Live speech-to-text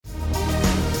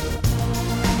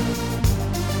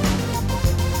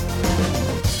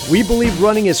We believe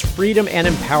running is freedom and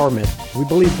empowerment. We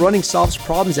believe running solves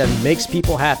problems and makes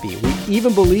people happy. We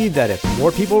even believe that if more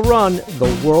people run,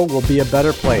 the world will be a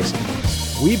better place.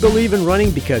 We believe in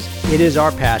running because it is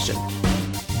our passion.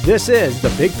 This is the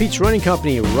Big Peach Running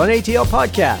Company RUNATL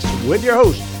Podcast with your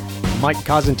host, Mike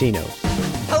Cosentino.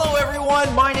 Hello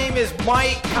everyone, my name is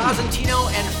Mike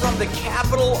Cosentino, and from the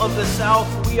capital of the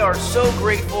South, we are so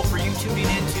grateful for you tuning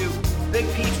into Big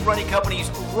Peach Running Company's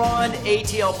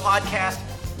RUNATL Podcast.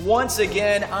 Once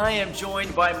again, I am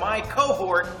joined by my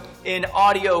cohort in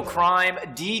audio crime,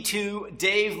 D2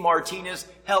 Dave Martinez.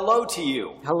 Hello to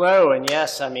you. Hello, and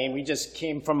yes, we just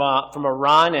came from a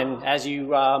run, and as you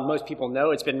most people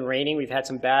know, it's been raining. We've had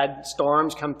some bad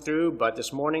storms come through, but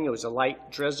this morning it was a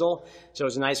light drizzle, so it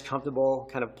was a nice, comfortable,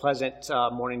 kind of pleasant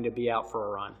morning to be out for a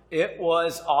run. It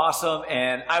was awesome,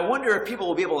 and I wonder if people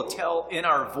will be able to tell in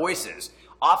our voices.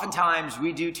 Oftentimes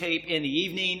we do tape in the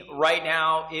evening. Right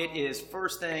now it is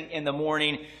first thing in the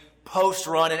morning,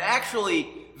 post-run, and actually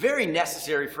very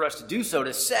necessary for us to do so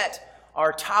to set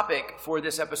our topic for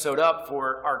this episode up,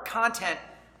 for our content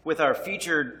with our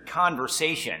featured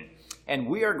conversation. And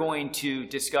we are going to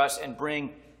discuss and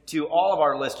bring to all of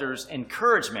our listeners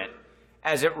encouragement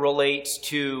as it relates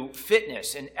to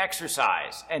fitness and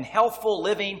exercise and healthful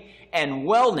living and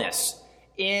wellness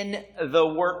in the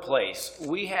workplace.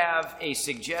 We have a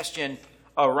suggestion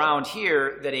around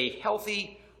here that a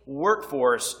healthy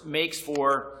workforce makes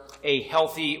for a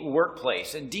healthy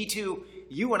workplace. And D2,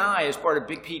 you and I, as part of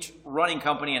Big Peach Running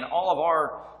Company and all of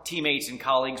our teammates and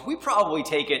colleagues, we probably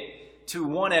take it to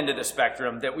one end of the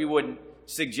spectrum that we wouldn't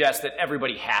suggest that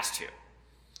everybody has to.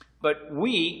 But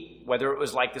we, whether it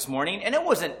was like this morning, and it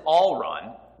wasn't all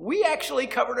run, we actually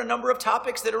covered a number of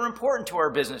topics that are important to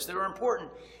our business, that are important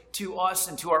to us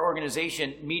and to our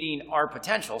organization meeting our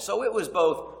potential. So it was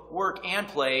both work and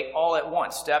play all at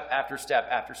once, step after step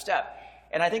after step.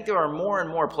 And I think there are more and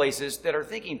more places that are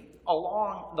thinking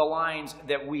along the lines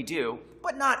that we do,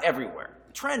 but not everywhere.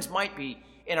 The trends might be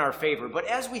in our favor, but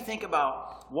as we think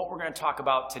about what we're going to talk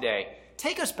about today,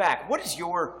 take us back. What is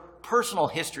your personal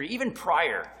history, even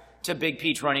prior to Big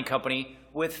Peach Running Company,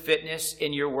 with fitness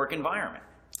in your work environment?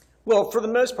 Well, for the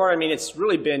most part, it's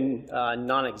really been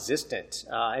non-existent.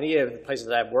 Any of the places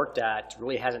that I've worked at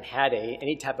really hasn't had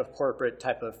any type of corporate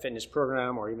type of fitness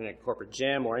program or even a corporate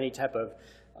gym or any type of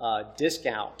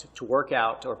discount to work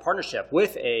out or partnership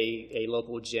with a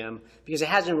local gym, because it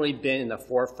hasn't really been in the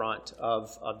forefront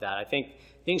of that. I think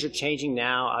things are changing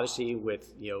now, obviously,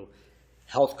 with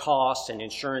health costs and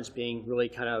insurance being really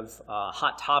kind of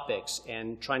hot topics,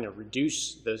 and trying to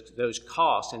reduce those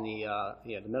costs and the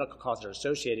medical costs that are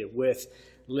associated with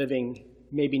living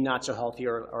maybe not so healthy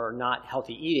or not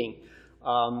healthy eating.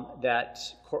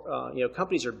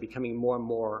 Companies are becoming more and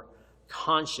more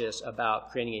conscious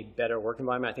about creating a better work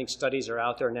environment. I think studies are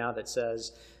out there now that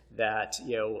says that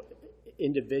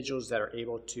individuals that are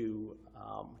able to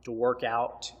work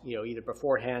out, either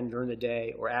beforehand, during the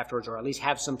day, or afterwards, or at least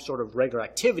have some sort of regular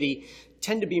activity,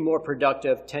 tend to be more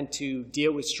productive, tend to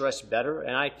deal with stress better,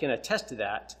 and I can attest to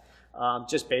that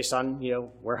just based on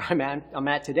where I'm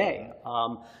at today.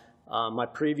 My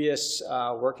previous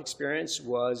work experience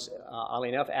was, oddly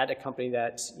enough, at a company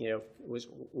that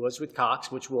was with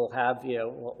Cox, which we'll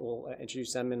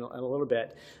introduce them in a little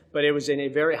bit. But it was in a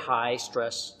very high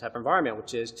stress type environment,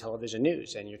 which is television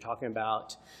news, and you're talking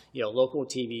about local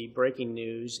TV, breaking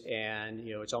news, and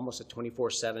it's almost a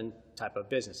 24/7 type of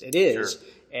business. It is, sure.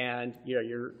 And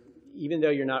you're even though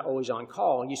you're not always on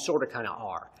call, you sort of kind of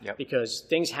are. Yep. Because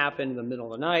things happen in the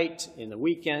middle of the night, in the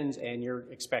weekends, and you're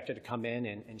expected to come in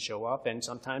and show up. And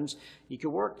sometimes you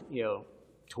could work,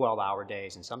 12-hour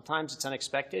days, and sometimes it's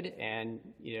unexpected, and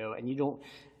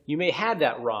you may have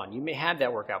that run, you may have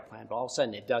that workout plan, but all of a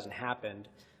sudden it doesn't happen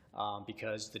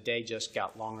because the day just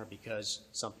got longer because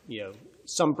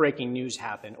some breaking news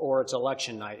happened, or it's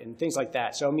election night and things like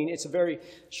that. So it's a very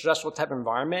stressful type of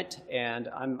environment, and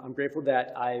I'm grateful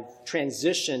that I've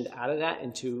transitioned out of that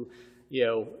into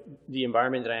the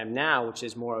environment that I am now, which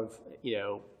is more of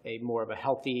a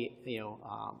healthy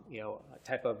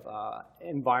type of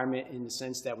environment, in the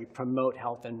sense that we promote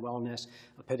health and wellness,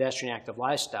 a pedestrian active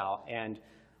lifestyle. And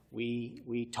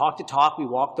we talk the talk, we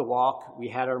walk the walk. We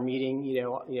had our meeting,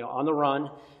 on the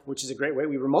run, which is a great way.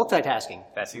 We were multitasking.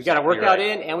 That's exactly we got a workout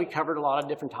right. in, and we covered a lot of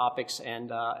different topics.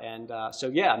 So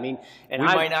yeah, and we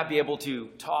might not be able to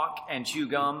talk and chew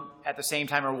gum at the same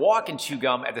time, or walk and chew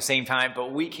gum at the same time,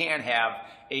 but we can have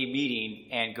a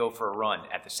meeting and go for a run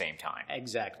at the same time.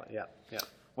 Exactly. Yeah. Yeah.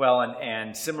 Well,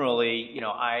 and similarly,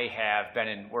 I have been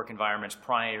in work environments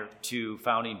prior to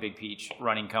founding Big Peach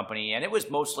Running Company, and it was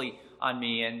mostly on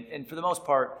me, and for the most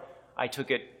part, I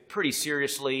took it pretty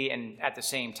seriously, and at the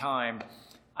same time,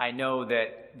 I know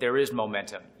that there is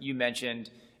momentum. You mentioned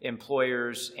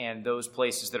employers and those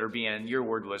places that are being, and your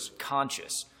word was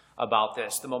conscious about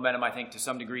this. The momentum, I think, to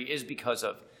some degree is because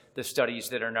of the studies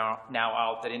that are now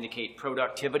out that indicate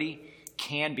productivity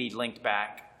can be linked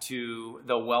back to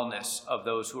the wellness of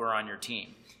those who are on your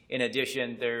team. In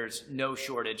addition, there's no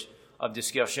shortage of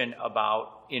discussion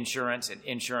about insurance and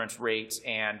insurance rates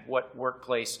and what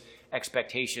workplace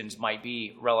expectations might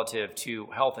be relative to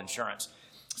health insurance.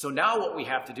 So now what we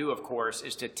have to do, of course,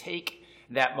 is to take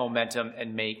that momentum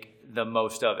and make the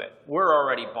most of it. We're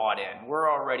already bought in.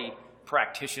 We're already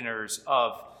practitioners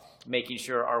of making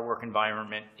sure our work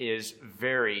environment is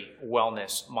very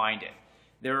wellness minded.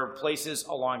 There are places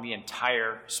along the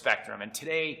entire spectrum. And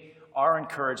today, our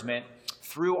encouragement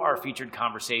through our featured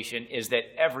conversation is that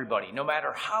everybody, no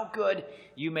matter how good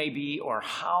you may be or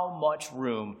how much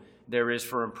room there is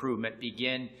for improvement,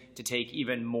 begin to take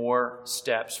even more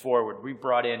steps forward. We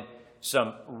brought in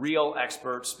some real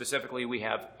experts. Specifically, we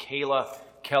have Kayla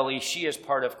Kelly. She is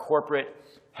part of Corporate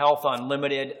Health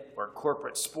Unlimited, or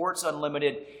Corporate Sports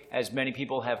Unlimited, as many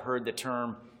people have heard the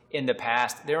term in the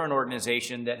past. They're an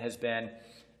organization that has been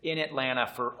in Atlanta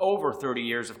for over 30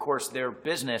 years. Of course, their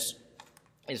business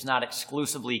is not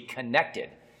exclusively connected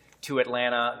to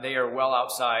Atlanta. They are well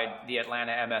outside the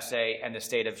Atlanta MSA and the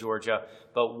state of Georgia,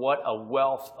 but what a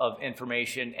wealth of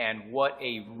information and what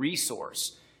a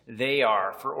resource they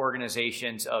are for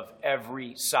organizations of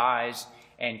every size.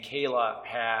 And Kayla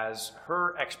has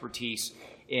her expertise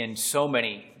in so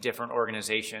many different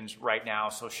organizations right now,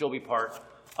 so she'll be part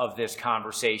of this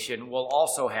conversation. We'll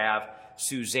also have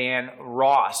Suzanne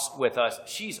Ross with us.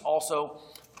 She's also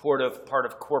part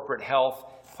of Corporate Health,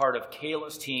 part of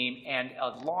Kayla's team, and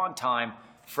a longtime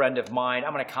friend of mine.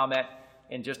 I'm going to comment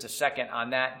in just a second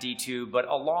on that, D2, but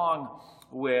along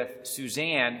with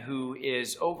Suzanne, who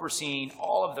is overseeing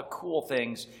all of the cool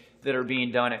things that are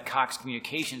being done at Cox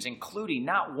Communications, including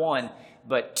not one,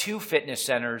 but 2 fitness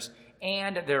centers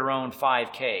and their own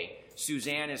 5K.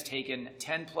 Suzanne has taken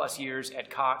 10 plus years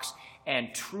at Cox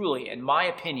and truly, in my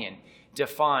opinion,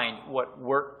 defined what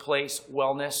workplace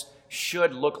wellness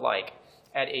should look like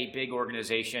at a big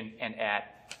organization and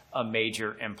at a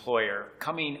major employer.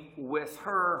 Coming with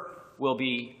her will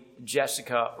be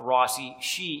Jessica Rossi.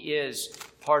 She is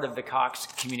part of the Cox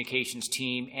Communications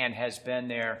team and has been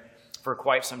there for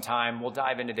quite some time. We'll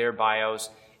dive into their bios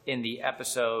in the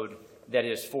episode that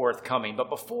is forthcoming. But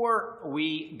before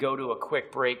we go to a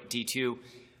quick break, D2,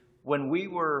 when we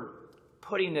were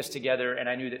putting this together and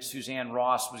I knew that Suzanne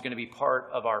Ross was going to be part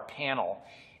of our panel,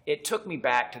 it took me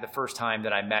back to the first time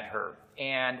that I met her.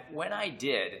 And when I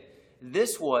did,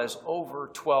 this was over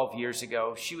 12 years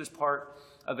ago. She was part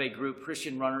of a group,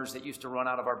 Christian runners, that used to run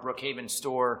out of our Brookhaven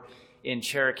store in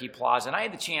Cherokee Plaza. And I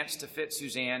had the chance to fit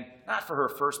Suzanne, not for her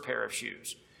first pair of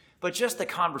shoes, but just the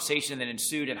conversation that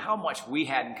ensued and how much we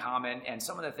had in common and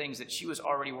some of the things that she was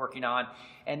already working on,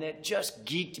 and that just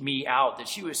geeked me out, that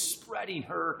she was spreading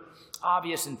her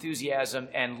obvious enthusiasm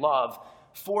and love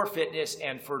for fitness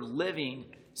and for living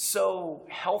so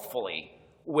healthfully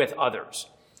with others.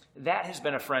 That has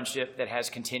been a friendship that has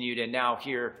continued, and now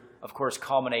here, of course,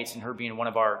 culminates in her being one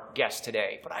of our guests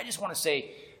today. But I just want to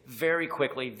say very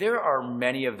quickly, there are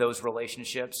many of those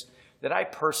relationships that I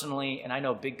personally, and I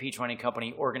know Big Peach Running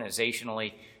Company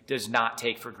organizationally, does not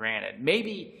take for granted.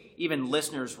 Maybe even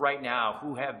listeners right now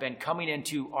who have been coming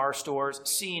into our stores,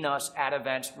 seeing us at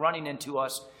events, running into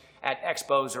us at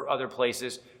expos or other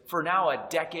places for now a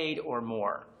decade or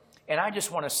more. And I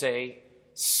just want to say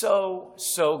so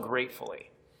gratefully,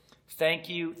 thank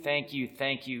you, thank you,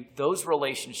 thank you. Those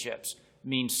relationships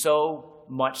mean so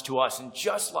much to us. And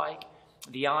just like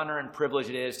the honor and privilege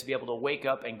it is to be able to wake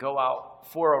up and go out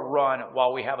for a run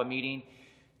while we have a meeting,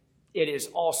 it is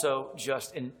also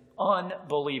just an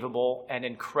unbelievable and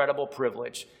incredible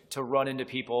privilege to run into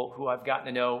people who I've gotten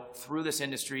to know through this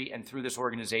industry and through this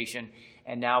organization,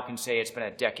 and now can say it's been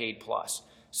a decade plus.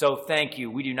 So thank you.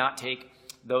 We do not take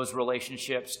those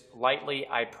relationships lightly.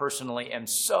 I personally am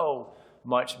so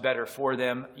much better for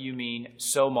them. You mean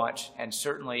so much, and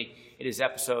certainly it is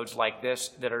episodes like this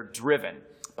that are driven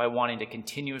by wanting to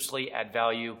continuously add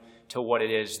value to what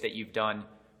it is that you've done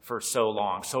for so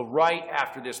long. So right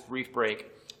after this brief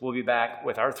break, we'll be back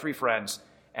with our 3 friends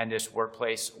and this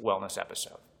workplace wellness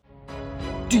episode.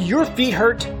 Do your feet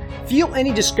hurt? Feel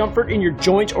any discomfort in your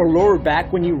joints or lower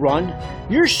back when you run?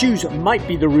 Your shoes might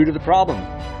be the root of the problem.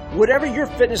 Whatever your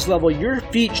fitness level, your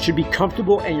feet should be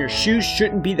comfortable and your shoes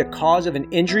shouldn't be the cause of an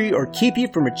injury or keep you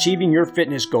from achieving your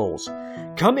fitness goals.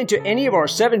 Come into any of our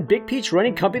 7 Big Peach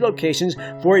Running Company locations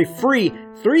for a free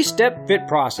 3-step fit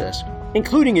process,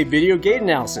 including a video gait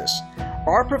analysis.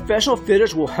 Our professional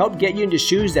fitters will help get you into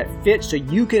shoes that fit so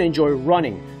you can enjoy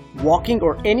running, walking,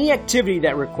 or any activity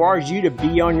that requires you to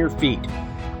be on your feet.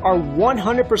 Our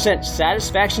 100%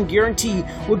 satisfaction guarantee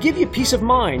will give you peace of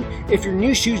mind if your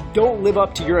new shoes don't live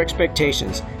up to your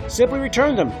expectations. Simply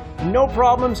return them. No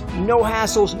problems, no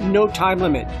hassles, no time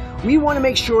limit. We want to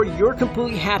make sure you're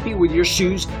completely happy with your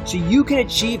shoes so you can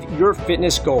achieve your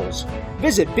fitness goals.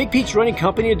 Visit Big Peach Running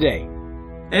Company today.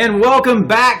 And welcome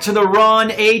back to the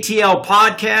RUNATL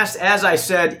Podcast. As I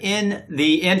said in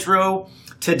the intro,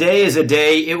 today is a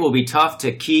day it will be tough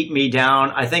to keep me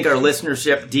down. I think our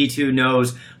listenership, D2,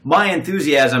 knows my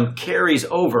enthusiasm carries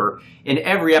over in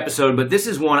every episode, but this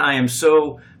is one I am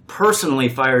so personally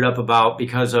fired up about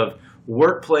because of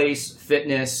workplace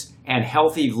fitness and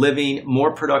healthy living.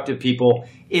 More productive people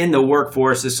in the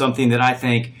workforce is something that I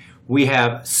think we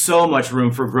have so much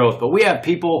room for growth. But we have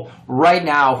people right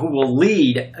now who will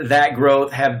lead that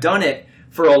growth, have done it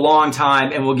for a long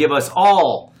time, and will give us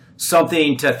all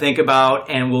something to think about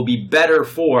and will be better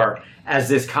for as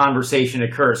this conversation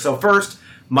occurs. So first,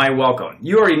 my welcome.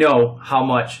 You already know how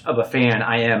much of a fan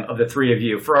I am of the three of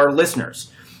you. For our listeners,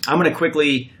 I'm going to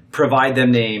quickly provide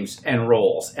them names and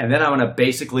roles, and then I'm going to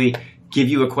basically give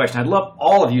you a question. I'd love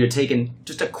all of you to take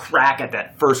just a crack at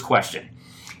that first question.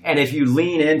 And if you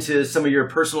lean into some of your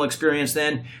personal experience,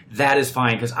 then that is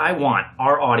fine, because I want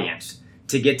our audience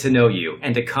to get to know you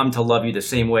and to come to love you the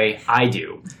same way I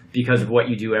do because of what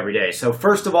you do every day. So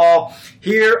first of all,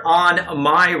 here on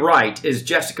my right is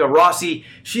Jessica Rossi.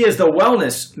 She is the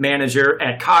wellness manager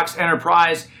at Cox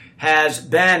Enterprise, has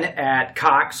been at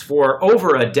Cox for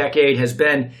over a decade, has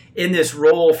been in this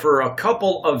role for a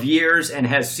couple of years, and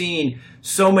has seen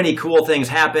so many cool things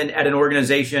happen at an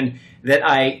organization that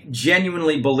I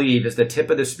genuinely believe is the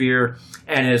tip of the spear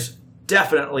and is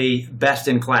definitely best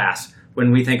in class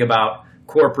when we think about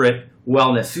corporate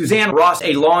wellness. Suzanne Ross,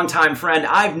 a longtime friend.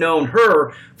 I've known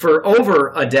her for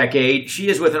over a decade. She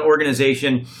is with an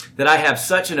organization that I have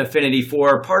such an affinity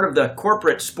for, part of the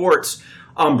corporate sports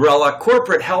umbrella,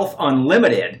 Corporate Health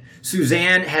Unlimited.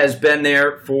 Suzanne has been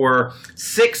there for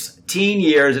 16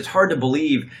 years. It's hard to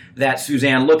believe that,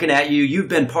 Suzanne, looking at you, you've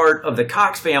been part of the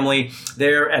Cox family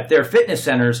there at their fitness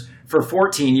centers for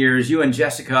 14 years. You and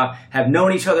Jessica have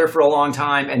known each other for a long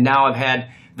time and now have had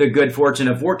the good fortune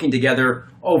of working together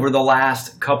over the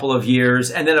last couple of years.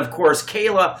 And then, of course,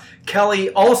 Kayla Kelly,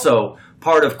 also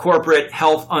part of Corporate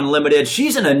Health Unlimited.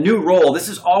 She's in a new role. This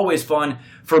is always fun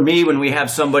for me when we have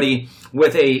somebody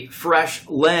with a fresh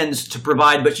lens to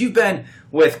provide. But you've been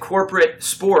with corporate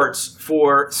sports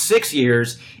for 6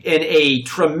 years in a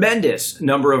tremendous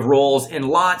number of roles in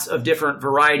lots of different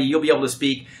variety. You'll be able to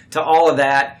speak to all of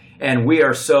that. And we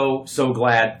are so, so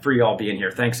glad for you all being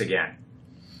here. Thanks again.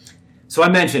 So I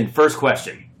mentioned, first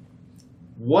question,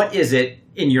 what is it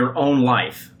in your own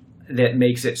life that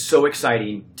makes it so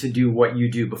exciting to do what you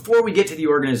do? Before we get to the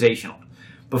organizational,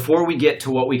 before we get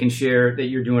to what we can share that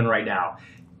you're doing right now,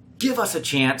 give us a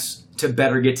chance to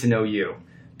better get to know you.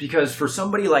 Because for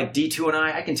somebody like D2 and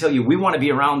I can tell you, we want to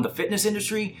be around the fitness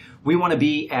industry. We want to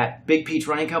be at Big Peach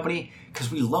Running Company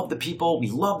because we love the people, we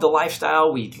love the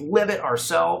lifestyle, we live it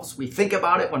ourselves, we think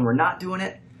about it when we're not doing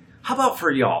it. How about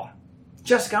for y'all?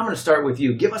 Jessica, I'm going to start with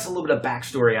you. Give us a little bit of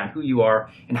backstory on who you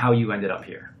are and how you ended up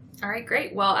here. All right,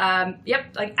 great. Well,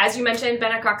 like as you mentioned,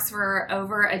 been at Cox for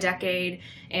over a decade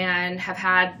and have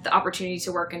had the opportunity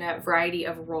to work in a variety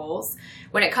of roles.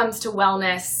 When it comes to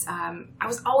wellness, I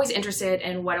was always interested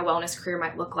in what a wellness career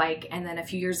might look like. And then a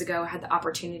few years ago, I had the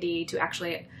opportunity to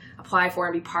actually apply for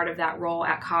and be part of that role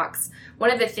at Cox. One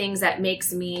of the things that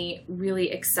makes me really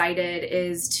excited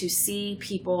is to see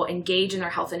people engage in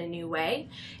their health in a new way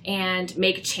and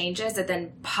make changes that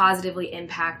then positively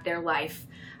impact their life.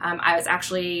 I was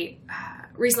actually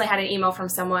recently had an email from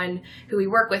someone who we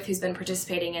work with who's been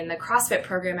participating in the CrossFit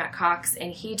program at Cox,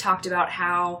 and he talked about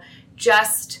how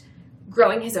just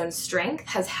growing his own strength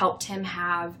has helped him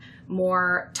have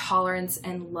more tolerance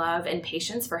and love and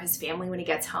patience for his family when he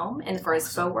gets home and for his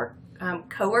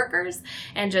coworkers,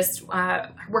 and just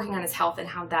working on his health and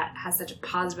how that has such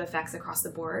positive effects across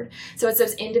the board. So it's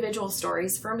those individual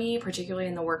stories for me, particularly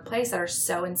in the workplace, that are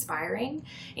so inspiring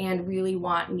and really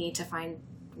want me to find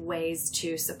ways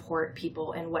to support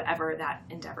people in whatever that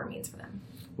endeavor means for them.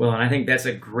 Well, and I think that's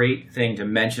a great thing to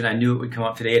mention. I knew it would come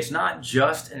up today. It's not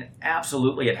just, and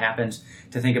absolutely it happens,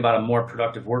 to think about a more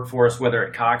productive workforce, whether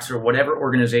at Cox or whatever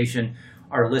organization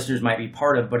our listeners might be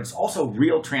part of, but it's also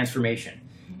real transformation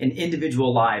in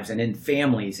individual lives and in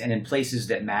families and in places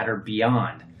that matter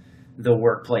beyond the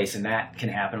workplace. And that can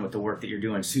happen with the work that you're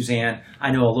doing. Suzanne,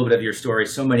 I know a little bit of your story.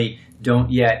 So many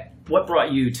don't yet. What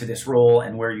brought you to this role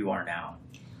and where you are now?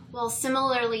 Well,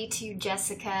 similarly to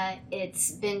Jessica,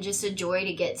 it's been just a joy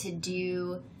to get to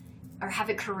do or have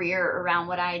a career around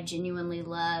what I genuinely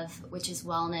love, which is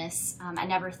wellness. I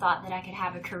never thought that I could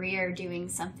have a career doing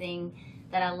something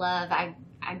that I love.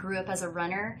 I grew up as a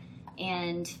runner,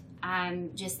 and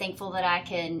I'm just thankful that I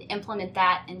can implement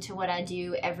that into what I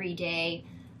do every day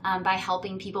by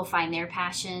helping people find their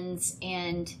passions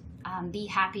and be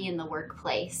happy in the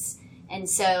workplace. And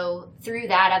so through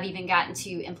that, I've even gotten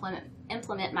to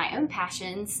implement my own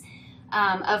passions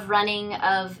of running,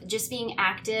 of just being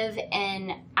active.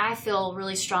 And I feel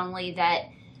really strongly that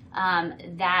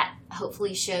that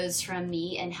hopefully shows from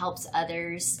me and helps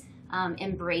others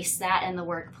embrace that in the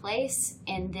workplace.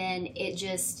 And then it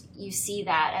just, you see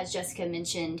that, as Jessica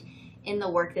mentioned, in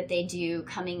the work that they do,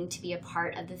 coming to be a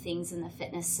part of the things in the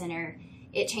fitness center.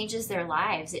 It changes their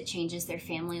lives. It changes their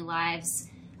family lives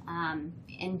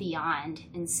and beyond.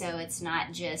 And so it's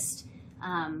not just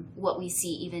what we see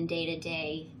even day to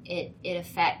day. It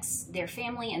affects their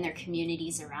family and their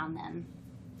communities around them.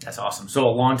 That's awesome. So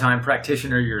a longtime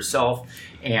practitioner yourself,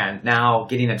 and now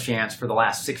getting a chance for the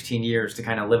last 16 years to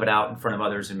kind of live it out in front of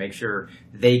others and make sure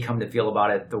they come to feel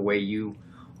about it the way you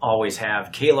always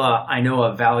have. Kayla, I know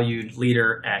a valued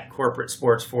leader at corporate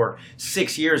sports for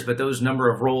 6 years, but those number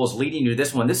of roles leading to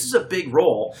this one, this is a big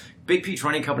role. Big Peach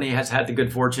Running Company has had the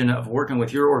good fortune of working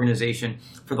with your organization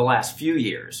for the last few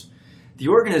years. The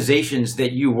organizations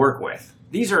that you work with,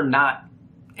 these are not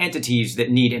entities that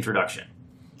need introduction.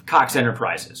 Cox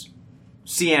Enterprises,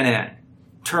 CNN,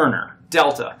 Turner,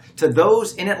 Delta, to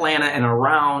those in Atlanta and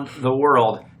around the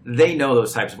world, they know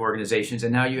those types of organizations,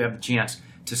 and now you have the chance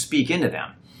to speak into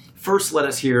them. First, let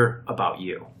us hear about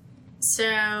you. So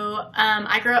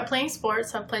I grew up playing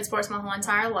sports. I've played sports my whole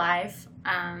entire life.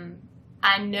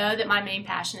 I know that my main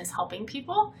passion is helping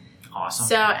people. Awesome.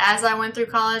 So as I went through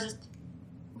college,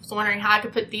 I was wondering how I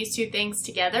could put these two things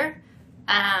together.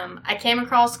 I came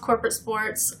across corporate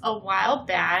sports a while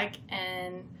back,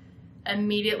 and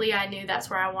immediately I knew that's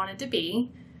where I wanted to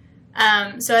be.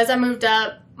 So as I moved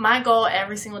up, my goal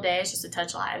every single day is just to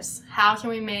touch lives. How can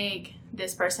we make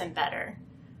this person better?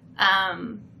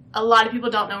 A lot of people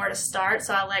don't know where to start,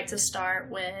 so I like to start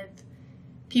with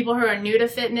people who are new to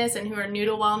fitness and who are new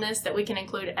to wellness, that we can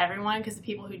include everyone, because the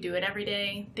people who do it every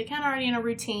day, they kind of already in a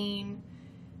routine.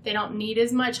 They don't need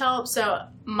as much help. So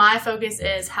my focus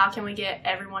is how can we get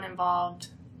everyone involved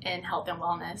in health and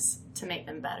wellness to make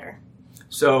them better.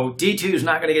 So D2 is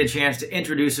not going to get a chance to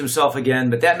introduce himself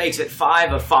again, but that makes it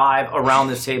 5 of 5 around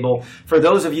this table. For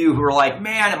those of you who are like,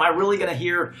 man, am I really going to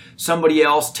hear somebody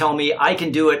else tell me I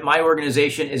can do it? My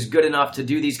organization is good enough to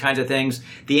do these kinds of things.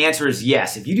 The answer is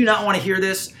yes. If you do not want to hear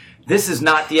this, this is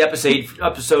not the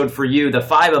episode for you. The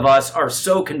 5 of us are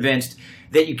so convinced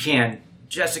that you can.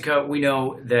 Jessica, we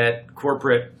know that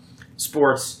corporate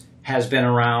sports has been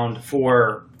around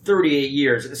for 38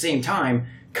 years. At the same time,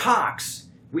 Cox,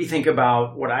 we think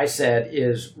about what I said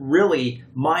is really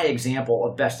my example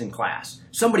of best in class.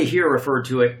 Somebody here referred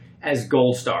to it as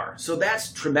Gold Star. So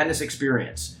that's tremendous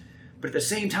experience. But at the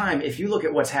same time, if you look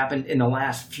at what's happened in the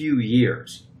last few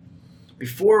years,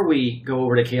 before we go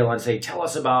over to Kayla and say, tell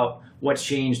us about what's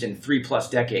changed in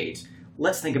 3+ decades,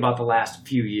 let's think about the last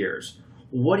few years.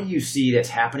 What do you see that's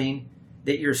happening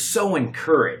that you're so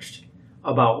encouraged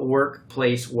about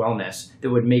workplace wellness that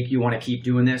would make you want to keep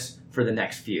doing this for the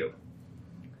next few?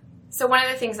 So one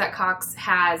of the things that Cox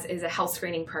has is a health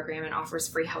screening program and offers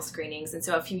free health screenings. And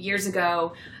so a few years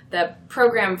ago, the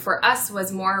program for us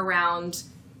was more around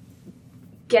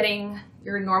getting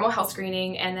your normal health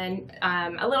screening and then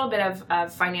a little bit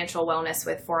of financial wellness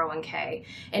with 401k.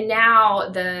 And now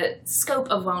the scope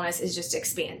of wellness is just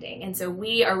expanding. And so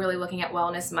we are really looking at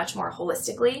wellness much more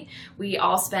holistically. We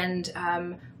all spend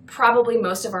probably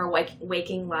most of our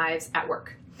waking lives at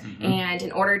work. Mm-hmm. And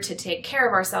in order to take care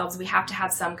of ourselves, we have to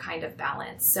have some kind of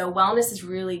balance. So wellness is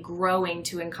really growing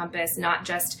to encompass not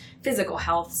just physical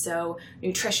health, so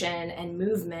nutrition and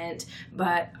movement,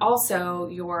 but also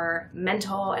your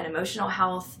mental and emotional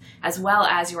health, as well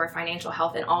as your financial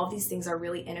health. And all of these things are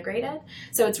really integrated.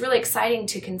 So it's really exciting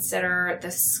to consider the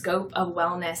scope of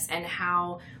wellness and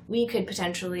how we could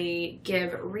potentially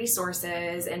give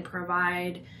resources and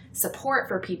provide support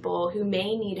for people who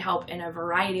may need help in a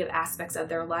variety of aspects of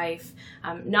their life,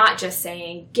 not just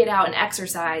saying get out and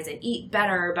exercise and eat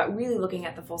better, but really looking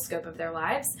at the full scope of their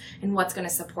lives and what's going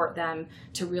to support them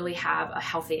to really have a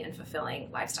healthy and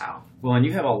fulfilling lifestyle. Well, and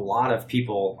you have a lot of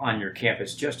people on your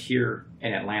campus just here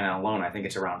in Atlanta alone. I think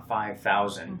it's around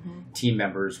 5,000 team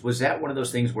members. Was that one of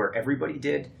those things where everybody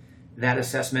did that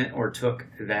assessment or took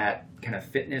that kind of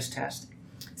fitness test?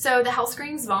 So the health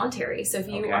screening is voluntary. So if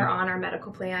you are on our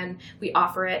medical plan, we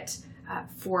offer it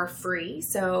for free.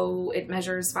 So it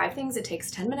measures 5 things. It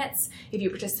takes 10 minutes. If you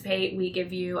participate, we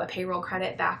give you a payroll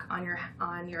credit back on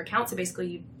your account. So basically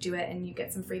you do it and you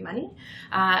get some free money.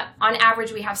 On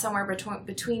average, we have somewhere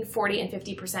between 40 and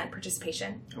 50%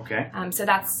 participation. Okay. So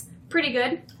that's pretty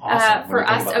good Awesome. for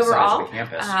us overall.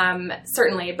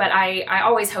 Certainly, but I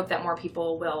always hope that more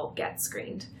people will get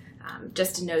screened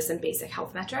just to know some basic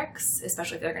health metrics,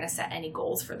 especially if they're going to set any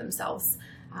goals for themselves.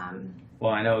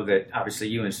 Well, I know that obviously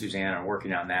you and Suzanne are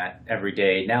working on that every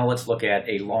day. Now let's look at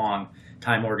a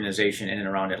long-time organization in and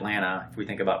around Atlanta. If we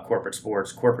think about corporate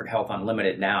sports, Corporate Health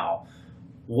Unlimited now,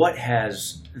 what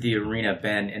has the arena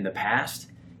been in the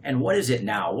past? And what is it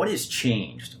now? What has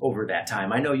changed over that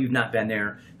time? I know you've not been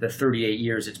there the 38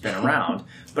 years it's been around,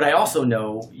 but I also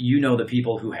know you know the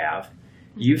people who have.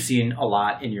 You've seen a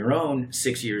lot in your own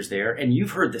 6 years there, and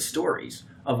you've heard the stories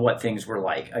of what things were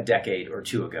like a decade or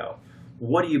two ago.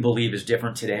 What do you believe is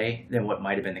different today than what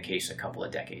might have been the case a couple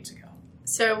of decades ago?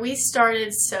 So we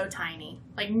started so tiny.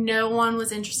 Like, no one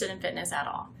was interested in fitness at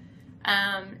all.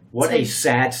 What a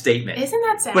sad statement. Isn't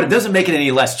that sad? But it doesn't make it any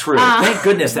less true. Thank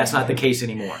goodness that's not the case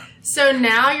anymore. So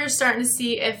now you're starting to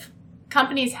see, if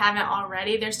companies haven't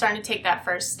already, they're starting to take that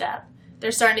first step. They're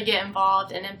starting to get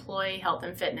involved in employee health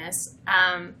and fitness.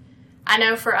 I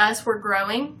know for us, we're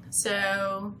growing.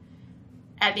 So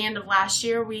at the end of last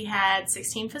year, we had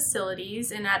 16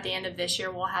 facilities, and at the end of this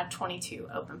year, we'll have 22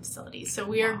 open facilities. So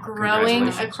we are growing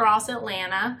across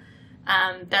Atlanta.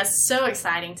 That's so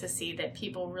exciting to see that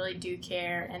people really do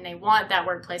care and they want that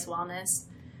workplace wellness.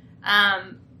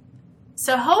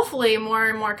 So hopefully more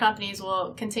and more companies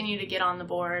will continue to get on the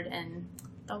board, and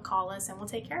they'll call us and we'll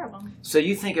take care of them. So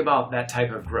you think about that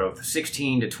type of growth,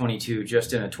 16 to 22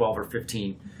 just in a 12 or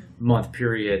 15 month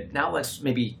period. Now let's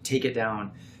maybe take it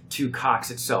down to Cox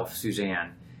itself,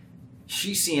 Suzanne.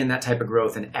 She's seeing that type of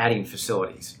growth and adding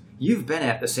facilities. You've been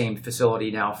at the same facility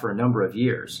now for a number of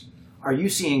years. Are you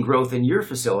seeing growth in your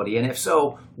facility? And if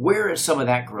so, where is some of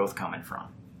that growth coming from?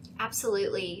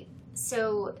 Absolutely.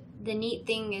 So the neat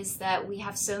thing is that we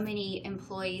have so many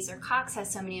employees, or Cox has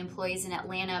so many employees in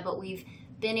Atlanta, but we've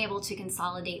been able to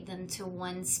consolidate them to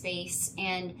one space.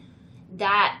 And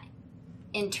that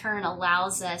in turn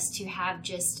allows us to have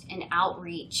just an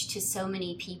outreach to so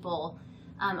many people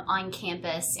on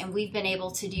campus. And we've been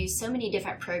able to do so many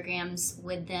different programs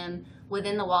with them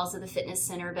within the walls of the fitness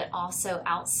center, but also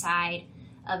outside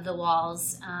of the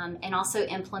walls, and also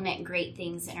implement great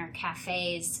things in our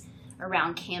cafes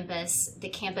around campus. The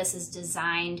campus is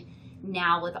designed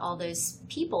now with all those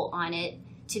people on it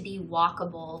to be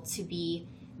walkable, to be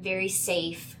very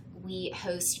safe. We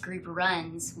host group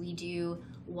runs. We do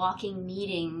walking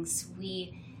meetings.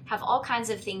 We have all kinds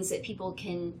of things that people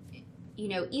can,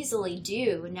 easily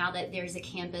do now that there's a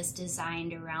campus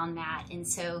designed around that. And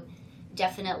so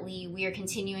definitely we are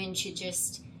continuing to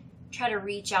just try to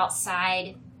reach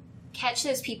outside, catch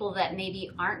those people that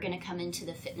maybe aren't going to come into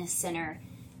the fitness center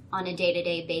on a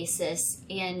day-to-day basis,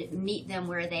 and meet them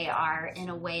where they are in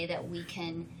a way that we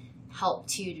can help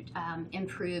to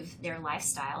improve their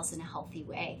lifestyles in a healthy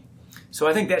way. So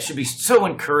I think that should be so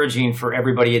encouraging for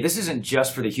everybody. This isn't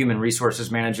just for the human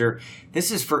resources manager.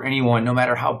 This is for anyone, no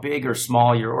matter how big or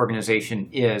small your organization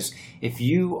is. If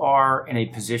you are in a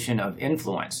position of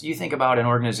influence, you think about an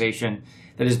organization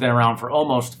that has been around for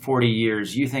almost 40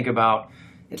 years. You think about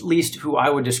at least who I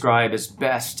would describe as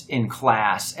best in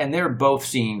class, and they're both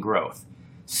seeing growth.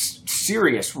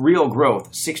 Serious, real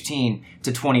growth, 16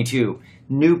 to 22.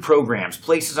 New programs,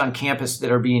 places on campus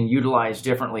that are being utilized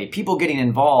differently, people getting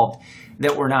involved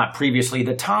that were not previously.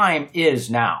 The time is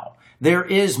now. There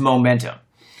is momentum.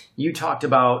 You talked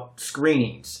about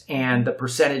screenings and the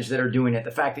percentage that are doing it,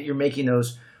 the fact that you're making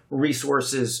those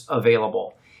resources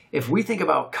available. If we think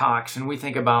about Cox and we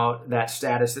think about that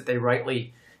status that they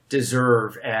rightly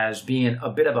deserve as being a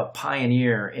bit of a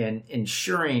pioneer in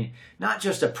ensuring not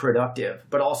just a productive,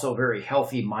 but also very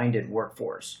healthy-minded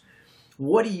workforce,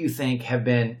 what do you think have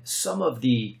been some of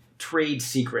the trade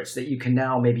secrets that you can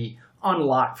now maybe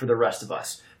unlock for the rest of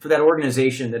us? For that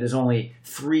organization that is only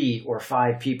 3 or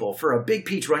 5 people, for a big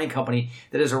peach running company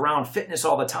that is around fitness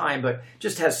all the time, but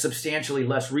just has substantially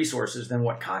less resources than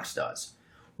what Cox does.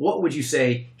 What would you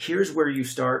say, here's where you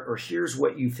start, or here's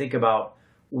what you think about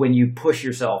when you push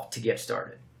yourself to get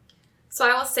started? So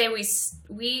I will say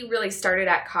we really started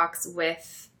at Cox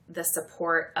with the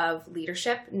support of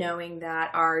leadership, knowing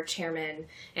that our chairman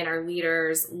and our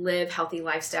leaders live healthy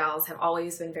lifestyles, have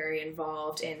always been very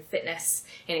involved in fitness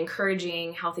and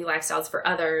encouraging healthy lifestyles for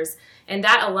others. And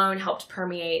that alone helped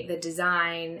permeate the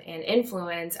design and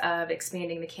influence of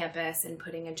expanding the campus and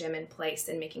putting a gym in place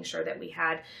and making sure that we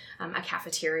had a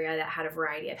cafeteria that had a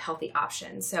variety of healthy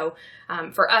options. So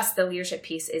for us, the leadership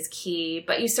piece is key,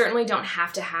 but you certainly don't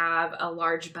have to have a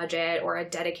large budget or a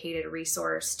dedicated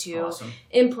resource to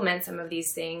implement some of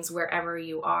these things wherever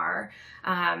you are.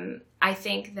 I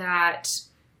think that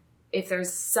if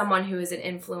there's someone who is an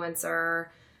influencer,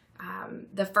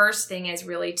 the first thing is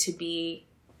really to be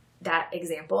that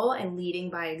example and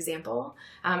leading by example.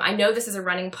 I know this is a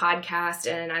running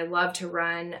podcast and I love to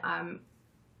run.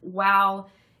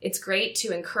 While it's great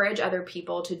to encourage other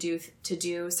people to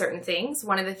do certain things,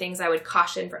 one of the things I would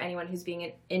caution for anyone who's being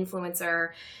an influencer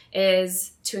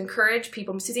is to encourage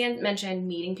people. Suzanne mentioned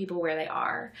meeting people where they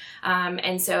are.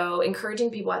 And so encouraging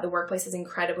people at the workplace is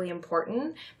incredibly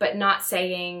important, but not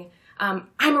saying, I'm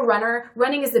a runner,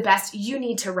 running is the best, you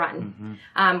need to run.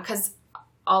 Because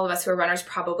all of us who are runners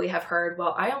probably have heard,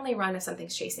 well, I only run if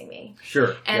something's chasing me.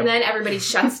 Sure. And then everybody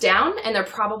shuts down, and they're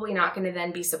probably not going to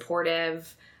then be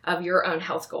supportive of your own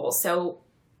health goals. So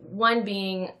one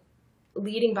being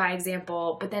leading by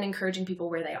example, but then encouraging people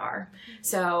where they are.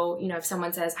 So, if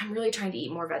someone says, I'm really trying to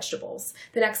eat more vegetables,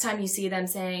 the next time you see them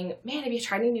saying, man, have you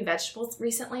tried any new vegetables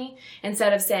recently?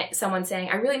 Instead of someone saying,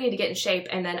 I really need to get in shape,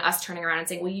 and then us turning around and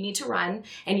saying, well, you need to run,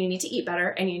 and you need to eat better,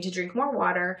 and you need to drink more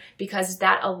water, because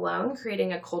that alone,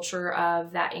 creating a culture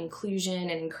of that inclusion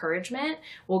and encouragement,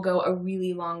 will go a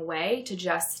really long way to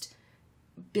just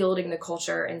building the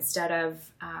culture instead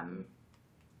of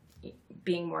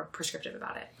being more prescriptive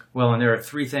about it. Well, and there are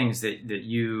three things that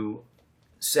you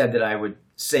said that I would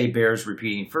say bears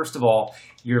repeating. First of all,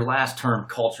 your last term,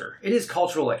 culture. It is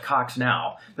cultural at Cox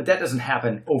now, but that doesn't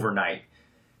happen overnight.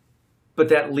 But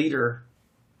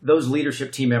those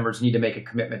leadership team members need to make a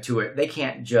commitment to it. They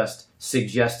can't just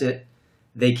suggest it.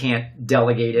 They can't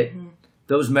delegate it.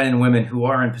 Those men and women who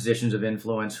are in positions of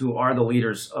influence, who are the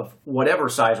leaders of whatever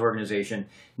size organization,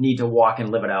 need to walk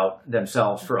and live it out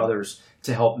themselves for others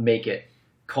to help make it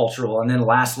cultural. And then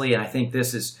lastly, and I think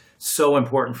this is so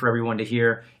important for everyone to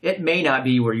hear, it may not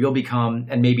be where you'll become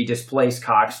and maybe displace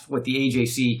Cox with the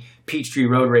AJC Peachtree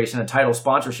Road Race and a title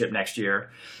sponsorship next year.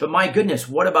 But my goodness,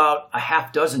 what about a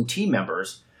half dozen team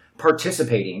members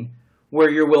participating where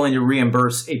you're willing to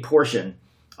reimburse a portion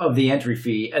of the entry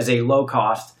fee as a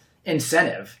low-cost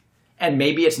incentive? And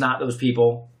maybe it's not those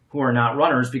people who are not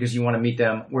runners because you want to meet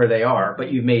them where they are, but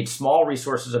you've made small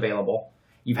resources available,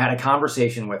 you've had a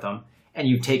conversation with them, and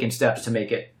you've taken steps to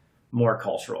make it more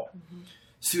cultural.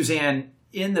 Suzanne,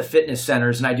 in the fitness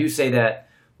centers, and I do say that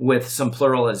with some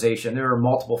pluralization, there are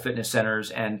multiple fitness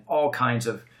centers and all kinds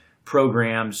of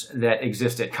programs that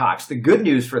exist at Cox. The good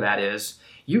news for that is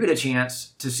you get a chance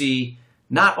to see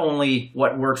not only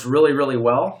what works really, really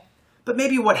well, but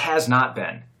maybe what has not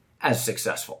been as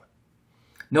successful.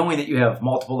 Knowing that you have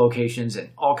multiple locations and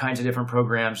all kinds of different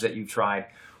programs that you've tried,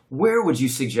 where would you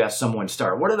suggest someone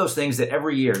start? What are those things that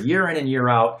every year in and year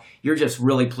out, you're just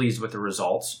really pleased with the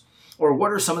results? Or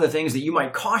what are some of the things that you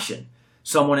might caution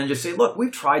someone and just say, look,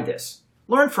 we've tried this.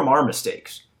 Learn from our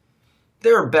mistakes.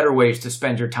 There are better ways to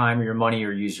spend your time or your money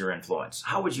or use your influence.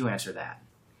 How would you answer that?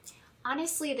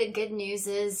 Honestly, the good news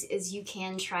is you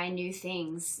can try new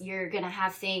things. You're going to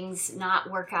have things not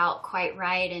work out quite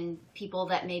right and people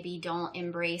that maybe don't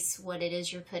embrace what it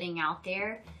is you're putting out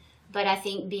there. But I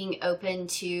think being open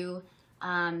to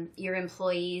your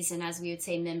employees and, as we would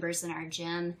say, members in our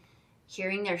gym,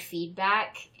 hearing their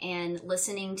feedback and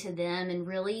listening to them and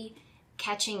really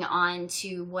catching on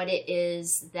to what it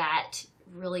is that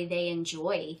really they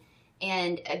enjoy.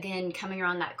 And again, coming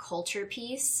around that culture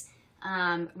piece,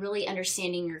 really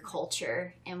understanding your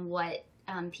culture and what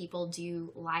people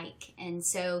do like. And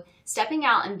so stepping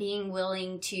out and being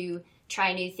willing to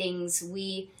try new things.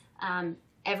 We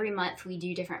every month we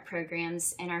do different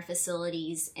programs in our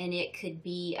facilities, and it could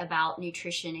be about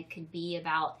nutrition, it could be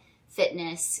about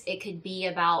fitness, it could be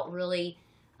about really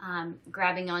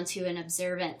grabbing onto an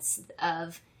observance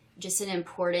of just an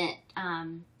important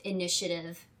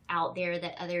initiative out there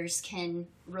that others can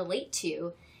relate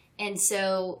to. And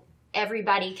so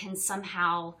everybody can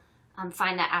somehow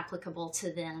find that applicable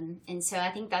to them. And so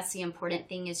I think that's the important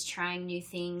thing, is trying new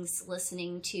things,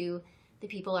 listening to the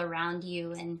people around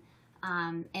you. And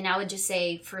I would just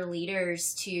say for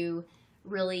leaders to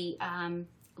really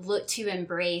look to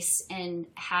embrace and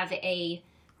have a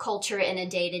culture in a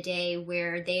day-to-day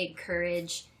where they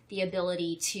encourage the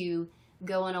ability to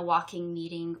go in a walking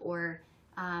meeting or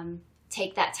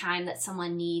take that time that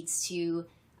someone needs to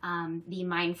be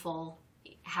mindful,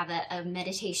 have a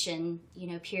meditation,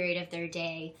 period of their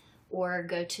day, or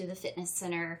go to the fitness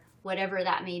center, whatever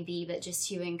that may be, but just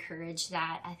to encourage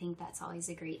that, I think that's always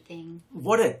a great thing.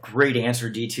 What a great answer,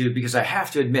 D2, because I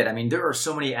have to admit, there are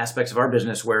so many aspects of our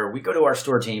business where we go to our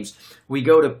store teams, we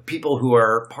go to people who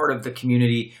are part of the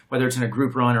community, whether it's in a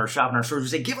group run or a shop in our stores, we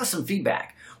say, give us some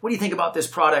feedback. What do you think about this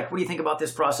product? What do you think about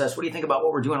this process? What do you think about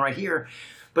what we're doing right here?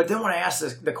 But then when I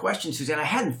asked the question, Suzanne, I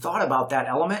hadn't thought about that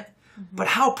element, but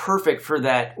how perfect for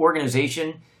that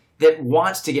organization that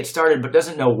wants to get started but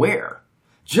doesn't know where.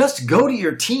 Just go to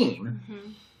your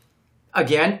team.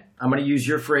 Again, I'm going to use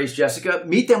your phrase, Jessica,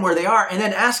 meet them where they are and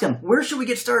then ask them, where should we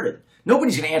get started?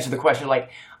 Nobody's going to answer the question like,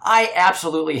 I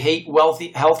absolutely hate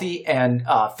healthy and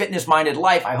fitness-minded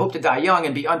life. I hope to die young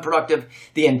and be unproductive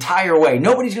the entire way.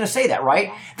 Nobody's going to say that,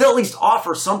 right? They'll at least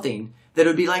offer something that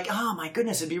would be like, oh my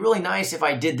goodness, it'd be really nice if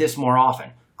I did this more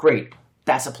often. Great.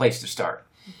 That's a place to start.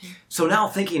 So now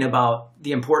thinking about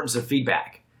the importance of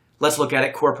feedback, let's look at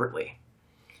it corporately.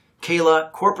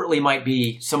 Kayla, corporately might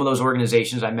be some of those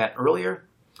organizations I met earlier,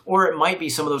 or it might be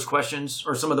some of those questions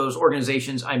or some of those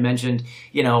organizations I mentioned,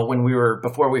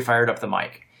 before we fired up the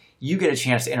mic. You get a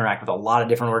chance to interact with a lot of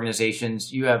different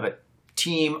organizations. You have a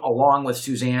team along with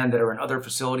Suzanne that are in other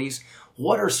facilities.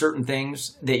 What are certain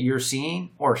things that you're seeing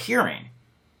or hearing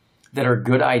that are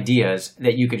good ideas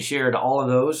that you could share to all of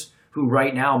those who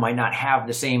right now might not have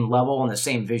the same level and the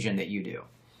same vision that you do?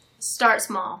 Start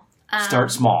small.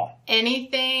 Start small.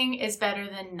 Anything is better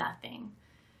than nothing.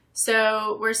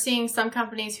 So we're seeing some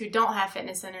companies who don't have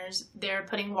fitness centers, they're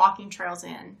putting walking trails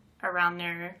in around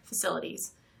their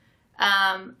facilities.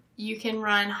 You can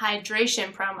run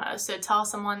hydration promos. So tell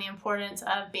someone the importance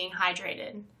of being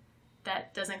hydrated.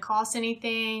 That doesn't cost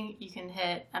anything. You can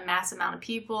hit a mass amount of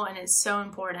people, and it's so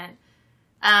important.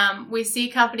 We see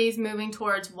companies moving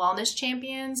towards wellness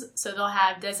champions. So they'll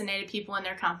have designated people in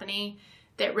their company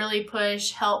that really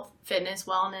push health, fitness,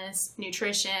 wellness,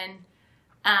 nutrition.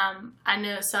 I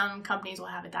know some companies will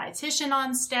have a dietitian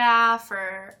on staff,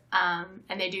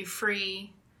 and they do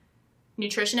free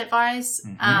nutrition advice.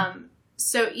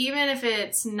 So even if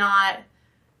it's not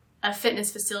a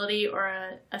fitness facility or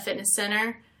a fitness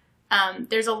center,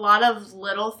 there's a lot of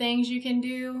little things you can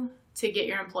do to get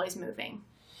your employees moving.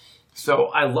 So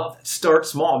I love start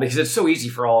small because it's so easy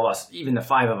for all of us, even the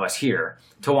 5 of us here,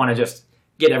 to want to just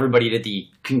get everybody to the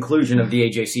conclusion of the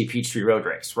AJC Peachtree Road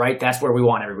Race, right? That's where we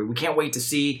want everybody. We can't wait to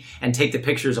see and take the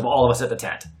pictures of all of us at the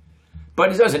tent.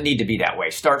 But it doesn't need to be that way.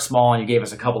 Start small, and you gave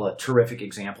us a couple of terrific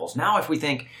examples. Now, if we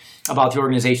think about the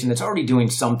organization that's already doing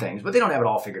some things, but they don't have it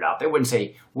all figured out. They wouldn't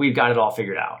say, we've got it all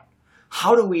figured out.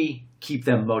 How do we keep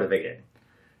them motivated?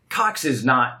 Cox is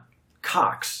not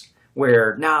Cox,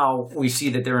 where now we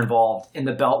see that they're involved in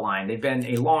the Beltline. They've been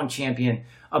a long champion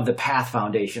of the Path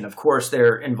Foundation. Of course,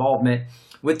 their involvement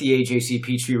with the AJC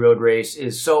Peachtree Road Race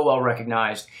is so well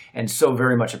recognized and so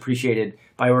very much appreciated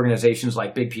by organizations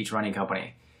like Big Peach Running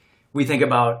Company. We think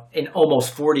about an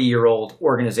almost 40-year-old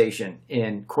organization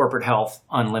in Corporate Health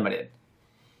Unlimited.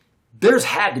 There's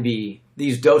had to be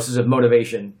these doses of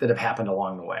motivation that have happened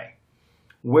along the way.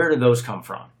 Where do those come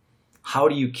from? How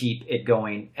do you keep it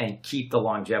going and keep the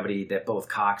longevity that both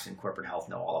Cox and Corporate Health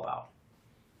know all about?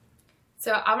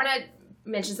 So I'm going to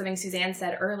mention something Suzanne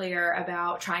said earlier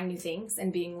about trying new things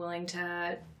and being willing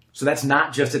to... So that's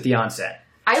not just at the onset.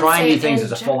 Trying new things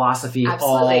is a philosophy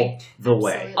all the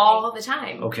way. All the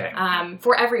time. Okay.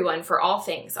 For everyone, for all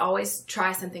things. Always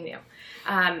try something new.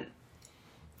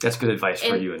 That's good advice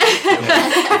for you.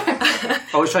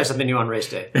 Always try something new on race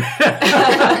day. Well,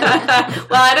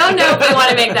 I don't know if we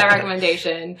want to make that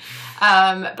recommendation.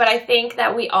 But I think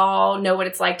that we all know what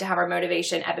it's like to have our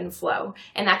motivation ebb and flow.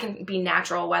 And that can be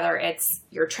natural, whether it's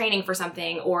you're training for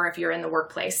something or if you're in the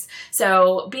workplace.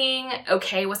 So being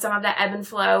okay with some of that ebb and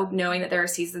flow, knowing that there are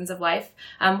seasons of life.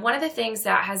 One of the things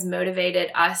that has motivated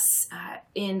us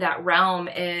in that realm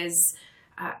is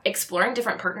exploring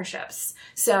different partnerships.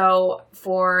 So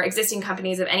for existing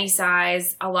companies of any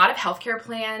size, a lot of healthcare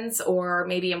plans or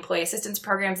maybe employee assistance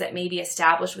programs that may be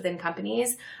established within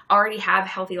companies already have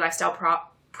healthy lifestyle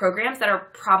programs that are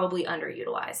probably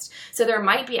underutilized. So there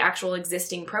might be actual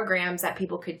existing programs that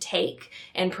people could take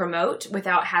and promote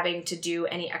without having to do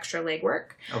any extra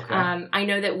legwork. Okay. I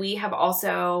know that we have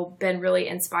also been really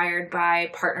inspired by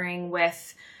partnering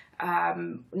with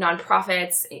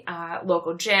nonprofits,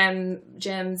 local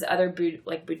gyms, other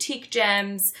boutique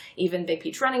gyms, even Big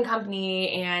Peach Running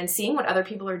Company, and seeing what other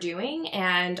people are doing.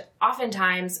 And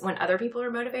oftentimes when other people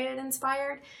are motivated and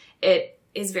inspired, it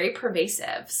is very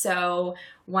pervasive. So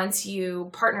once you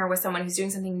partner with someone who's doing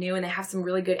something new and they have some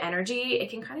really good energy, it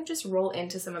can kind of just roll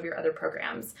into some of your other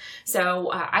programs. So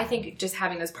I think just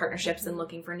having those partnerships and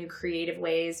looking for new creative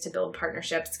ways to build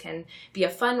partnerships can be a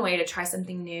fun way to try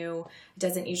something new. It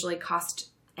doesn't usually cost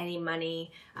any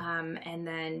money, and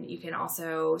then you can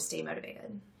also stay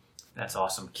motivated. That's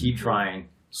awesome. Keep trying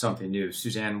something new.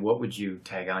 Suzanne, what would you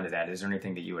tag on to that? Is there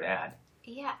anything that you would add?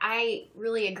 Yeah, I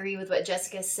really agree with what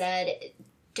Jessica said.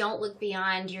 Don't look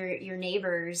beyond your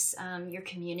neighbors, your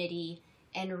community,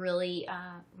 and really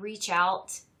reach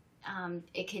out.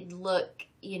 It could look,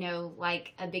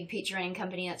 like a big pizza running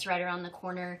company that's right around the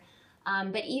corner.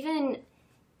 But even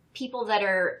people that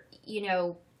are,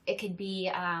 it could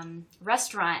be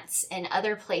restaurants and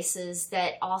other places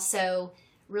that also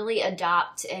really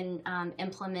adopt and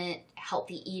implement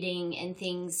healthy eating and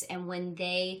things. And when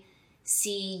they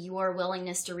see your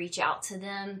willingness to reach out to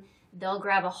them, they'll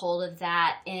grab a hold of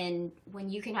that. And when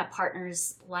you can have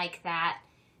partners like that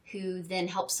who then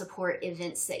help support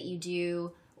events that you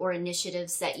do or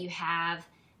initiatives that you have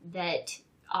that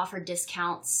offer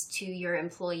discounts to your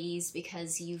employees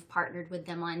because you've partnered with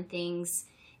them on things,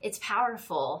 it's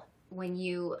powerful when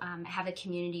you have a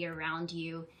community around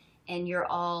you and you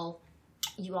all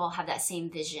have that same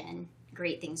vision.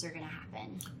 Great things are going to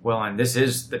happen. Well, and this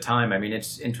is the time. I mean,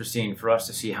 it's interesting for us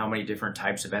to see how many different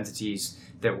types of entities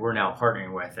that we're now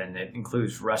partnering with, and it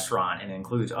includes restaurant and it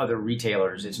includes other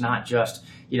retailers. It's not just,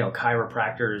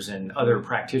 chiropractors and other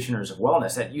practitioners of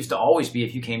wellness. That used to always be,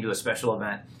 if you came to a special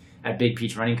event at Big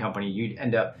Peach Running Company, you'd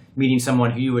end up meeting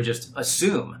someone who you would just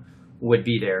assume would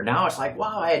be there. Now it's like,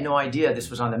 wow, I had no idea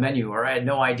this was on the menu, or I had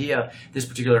no idea this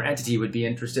particular entity would be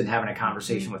interested in having a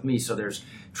conversation with me. So there's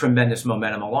tremendous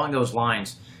momentum. Along those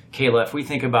lines, Kayla, if we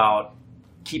think about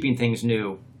keeping things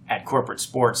new at corporate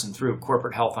sports and through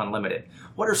Corporate Health Unlimited,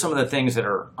 what are some of the things that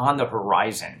are on the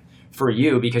horizon for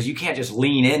you? Because you can't just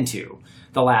lean into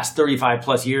the last 35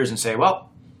 plus years and say,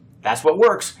 well, that's what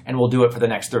works and we'll do it for the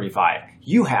next 35.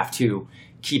 You have to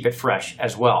keep it fresh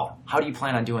as well. How do you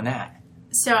plan on doing that?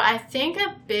 So I think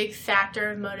a big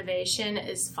factor of motivation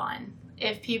is fun.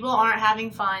 If people aren't having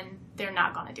fun, they're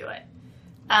not going to do it.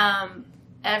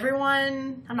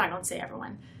 Everyone, I'm not going to say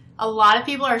everyone, a lot of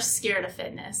people are scared of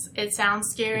fitness. It sounds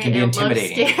scary. It can be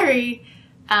intimidating. Looks scary.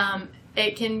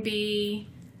 It can be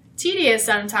tedious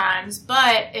sometimes,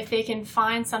 but if they can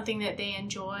find something that they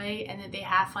enjoy and that they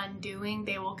have fun doing,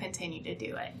 they will continue to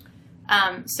do it.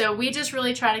 So we just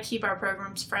really try to keep our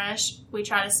programs fresh. We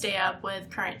try to stay up with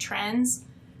current trends,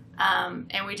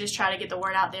 and we just try to get the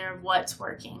word out there of what's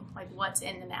working, like what's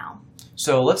in the now.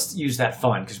 So let's use that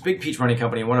fun, because Big Peach Running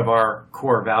Company, one of our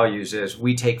core values is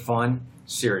we take fun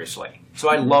seriously. So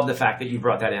I love the fact that you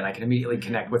brought that in. I can immediately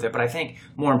connect with it. But I think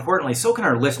more importantly, so can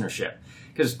our listenership,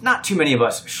 because not too many of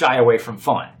us shy away from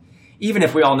fun, even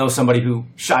if we all know somebody who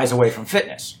shies away from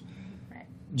fitness.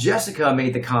 Jessica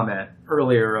made the comment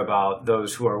earlier about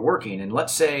those who are working, and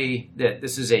let's say that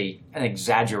this is an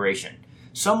exaggeration.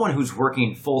 Someone who's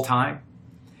working full-time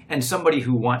and somebody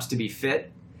who wants to be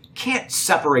fit can't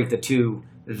separate the two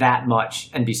that much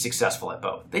and be successful at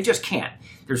both. They just can't.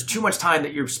 There's too much time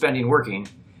that you're spending working,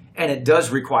 and it does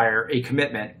require a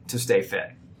commitment to stay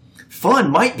fit. Fun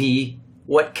might be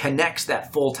what connects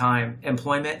that full-time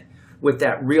employment with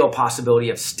that real possibility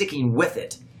of sticking with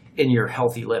it in your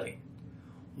healthy living.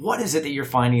 What is it that you're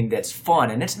finding that's fun?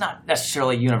 And it's not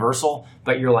necessarily universal,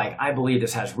 but you're like, I believe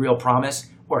this has real promise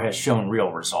or has shown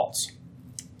real results.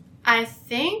 I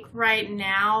think right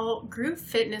now group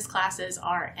fitness classes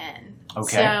are in.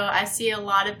 Okay. So I see a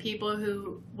lot of people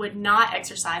who would not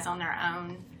exercise on their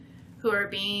own, who are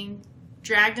being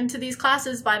dragged into these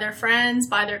classes by their friends,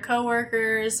 by their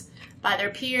coworkers, by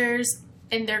their peers,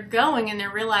 and they're going and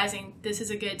they're realizing this is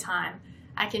a good time.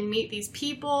 I can meet these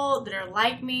people that are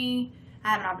like me. I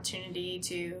have an opportunity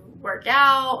to work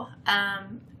out,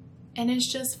 and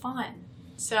it's just fun.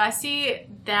 So I see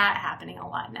that happening a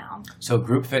lot now. So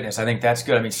group fitness, I think that's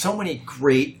good. I mean, so many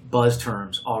great buzz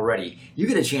terms already. You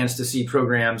get a chance to see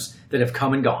programs that have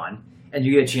come and gone, and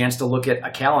you get a chance to look at a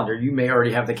calendar. You may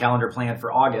already have the calendar planned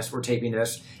for August. We're taping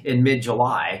this in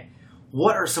mid-July.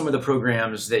 What are some of the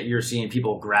programs that you're seeing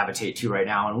people gravitate to right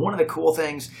now? And one of the cool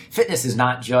things, fitness is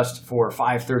not just for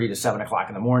 5:30 to 7 o'clock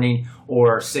in the morning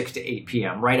or 6 to 8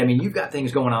 p.m., right? I mean, you've got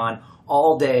things going on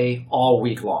all day, all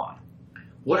week long.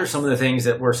 What are some of the things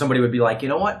that where somebody would be like, you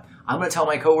know what? I'm going to tell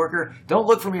my coworker, don't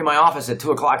look for me in my office at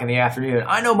 2 o'clock in the afternoon.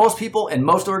 I know most people and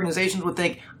most organizations would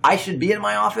think I should be in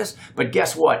my office, but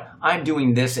guess what? I'm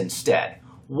doing this instead.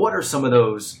 What are some of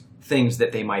those things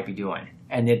that they might be doing?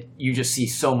 And you just see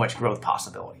so much growth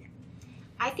possibility.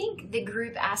 I think the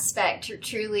group aspect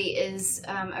truly is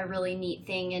a really neat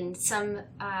thing, and some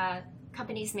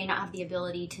companies may not have the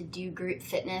ability to do group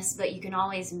fitness, but you can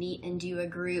always meet and do a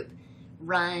group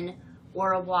run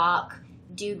or a walk,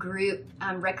 do group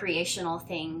recreational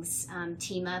things,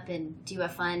 team up and do a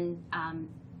fun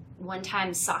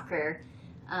one-time soccer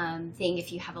thing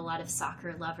if you have a lot of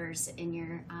soccer lovers in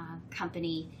your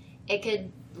company. It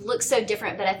could look so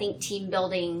different, but I think team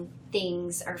building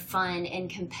things are fun and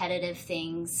competitive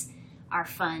things are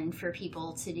fun for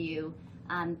people to do.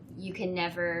 You can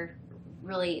never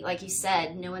really, like you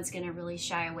said, no one's going to really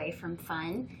shy away from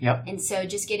fun. Yep. And so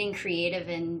just getting creative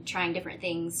and trying different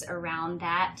things around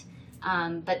that.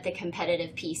 But the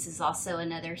competitive piece is also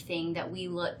another thing that we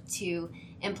look to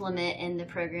implement in the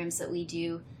programs that we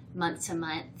do month to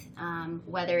month,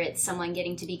 whether it's someone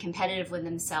getting to be competitive with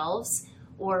themselves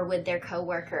or with their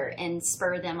coworker and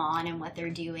spur them on in what they're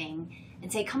doing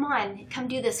and say, come on, come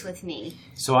do this with me.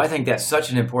 So I think that's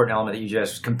such an important element that you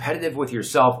just competitive with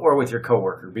yourself or with your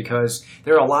coworker, because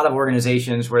there are a lot of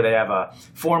organizations where they have a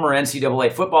former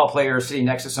NCAA football player sitting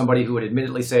next to somebody who would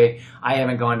admittedly say, I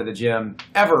haven't gone to the gym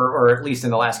ever, or at least in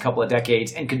the last couple of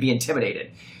decades, and could be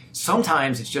intimidated.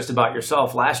 Sometimes it's just about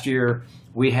yourself. Last year,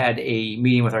 we had a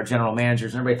meeting with our general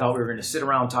managers, and everybody thought we were going to sit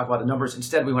around and talk about the numbers.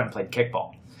 Instead, we went and played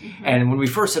kickball. Mm-hmm. And when we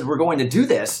first said we're going to do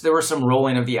this, there was some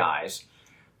rolling of the eyes.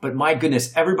 But my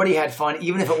goodness, everybody had fun,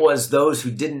 even if it was those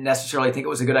who didn't necessarily think it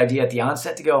was a good idea at the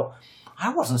onset to go,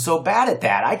 I wasn't so bad at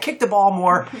that. I kicked the ball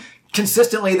more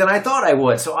consistently than I thought I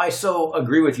would. So I so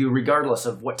agree with you regardless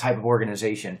of what type of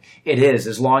organization it is,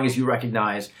 as long as you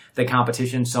recognize the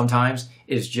competition sometimes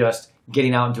is just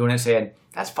getting out and doing it and saying,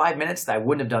 that's 5 minutes that I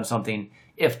wouldn't have done something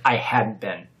if I hadn't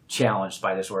been challenged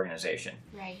by this organization.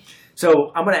 Right.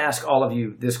 So I'm going to ask all of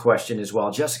you this question as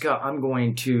well. Jessica, I'm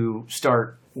going to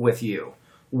start with you.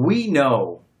 We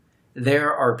know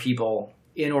there are people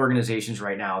in organizations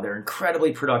right now, they're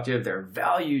incredibly productive, they're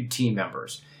valued team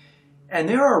members, and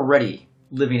they're already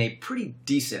living a pretty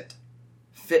decent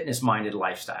fitness-minded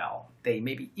lifestyle. They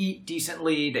maybe eat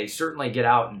decently, they certainly get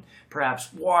out and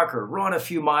perhaps walk or run a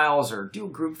few miles or do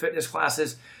group fitness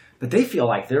classes, but they feel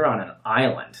like they're on an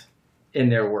island in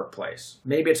their workplace.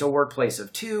 Maybe it's a workplace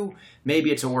of 2,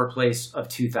 maybe it's a workplace of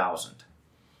 2,000.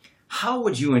 How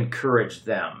would you encourage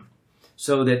them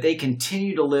so that they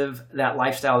continue to live that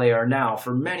lifestyle they are now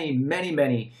for many, many,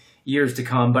 many years to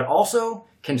come, but also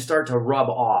can start to rub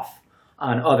off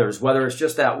on others, whether it's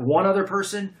just that one other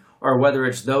person or whether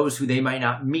it's those who they might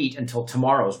not meet until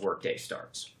tomorrow's workday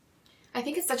starts? I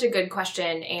think it's such a good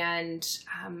question, and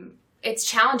it's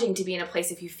challenging to be in a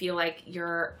place if you feel like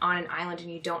you're on an island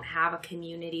and you don't have a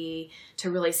community to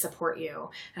really support you.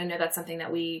 And I know that's something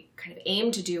that we kind of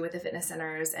aim to do with the fitness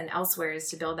centers and elsewhere, is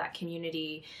to build that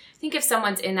community. I think if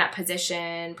someone's in that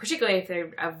position, particularly if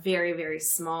they're a very, very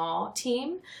small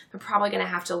team, they're probably going to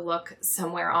have to look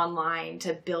somewhere online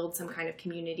to build some kind of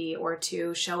community or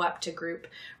to show up to group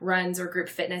runs or group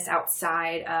fitness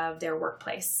outside of their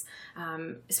workplace,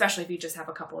 especially if you just have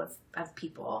a couple of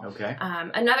people. Okay.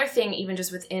 Another thing, even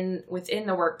just within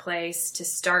the workplace, to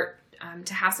start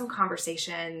to have some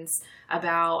conversations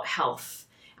about health.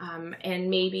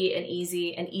 And maybe an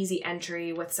easy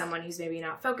entry with someone who's maybe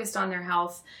not focused on their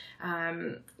health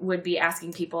would be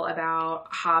asking people about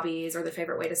hobbies or their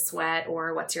favorite way to sweat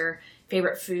or what's your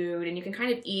favorite food. And you can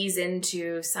kind of ease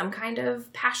into some kind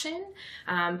of passion,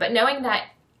 but knowing that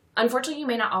unfortunately you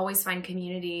may not always find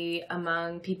community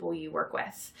among people you work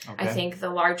with. Okay. I think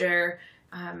the larger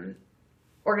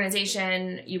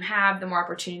organization you have, the more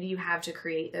opportunity you have to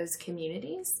create those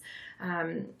communities.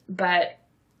 But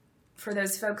for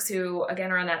those folks who,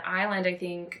 again, are on that island, I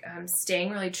think staying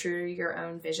really true to your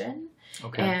own vision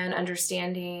and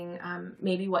understanding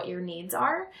maybe what your needs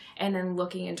are, and then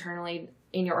looking internally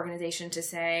in your organization to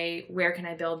say, where can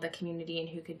I build the community and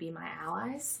who could be my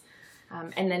allies?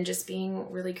 And then just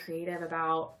being really creative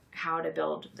about how to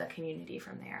build the community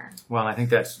from there. Well, I think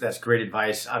that's great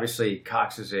advice. Obviously,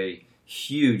 Cox is a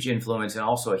huge influence and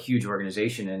also a huge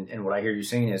organization. And what I hear you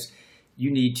saying is, you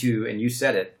need to, and you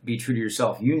said it, be true to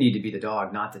yourself. You need to be the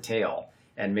dog, not the tail,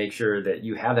 and make sure that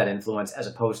you have that influence, as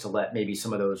opposed to let maybe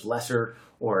some of those lesser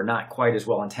or not quite as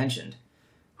well-intentioned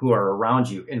who are around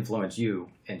you influence you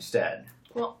instead.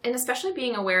 Well, and especially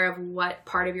being aware of what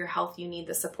part of your health you need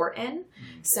the support in.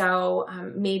 Mm-hmm. So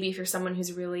maybe if you're someone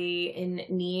who's really in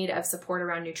need of support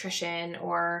around nutrition,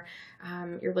 or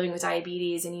you're living with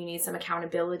diabetes and you need some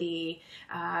accountability,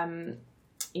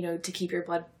 to keep your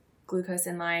blood glucose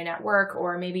in line at work,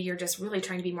 or maybe you're just really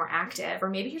trying to be more active, or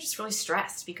maybe you're just really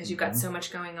stressed because you've got so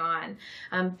much going on.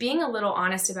 Being a little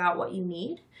honest about what you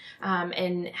need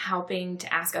and helping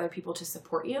to ask other people to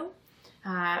support you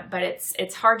But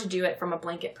it's hard to do it from a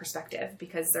blanket perspective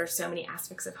because there's so many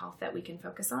aspects of health that we can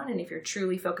focus on. And if you're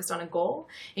truly focused on a goal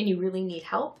and you really need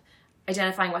help,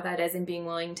 identifying what that is and being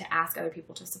willing to ask other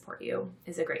people to support you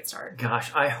is a great start.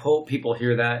 Gosh, I hope people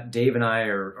hear that. Dave and I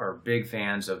are big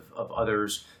fans of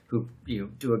others who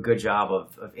do a good job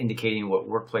of indicating what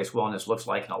workplace wellness looks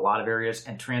like in a lot of areas,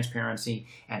 and transparency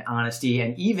and honesty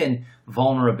and even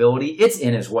vulnerability. It's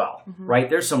in as well, right?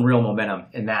 There's some real momentum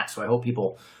in that. So I hope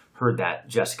people heard that.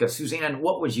 Jessica, Suzanne,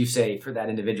 what would you say for that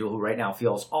individual who right now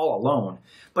feels all alone,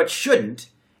 but shouldn't,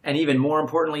 and even more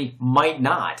importantly, might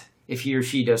not, if he or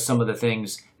she does some of the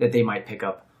things that they might pick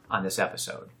up on this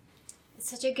episode? It's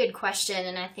such a good question,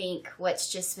 and I think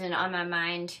what's just been on my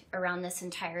mind around this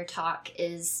entire talk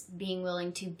is being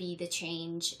willing to be the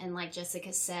change. And like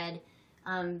Jessica said,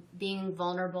 being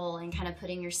vulnerable and kind of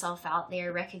putting yourself out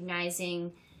there,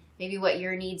 recognizing maybe what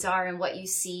your needs are and what you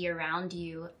see around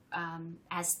you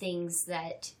as things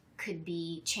that could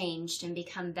be changed and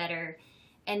become better.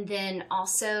 And then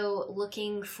also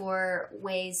looking for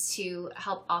ways to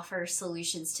help offer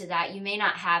solutions to that. You may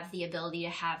not have the ability to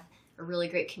have a really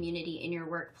great community in your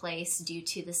workplace due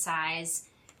to the size,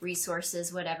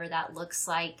 resources, whatever that looks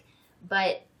like.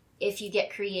 But if you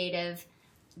get creative,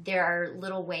 there are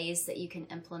little ways that you can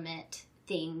implement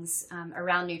things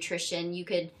around nutrition. You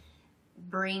could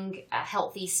bring a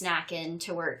healthy snack in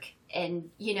to work, and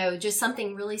just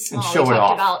something really small. And show it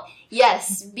off. About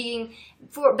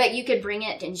but you could bring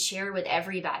it and share with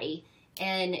everybody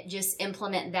and just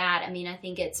implement that. I mean, I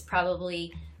think it's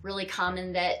probably really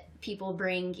common that people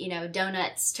bring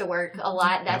donuts to work a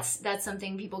lot. That's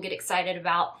something people get excited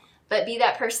about. But be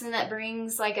that person that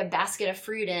brings like a basket of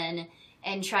fruit in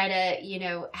and try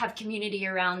to have community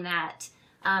around that.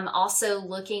 Also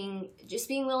just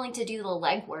being willing to do the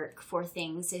legwork for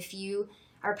things. If you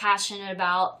are passionate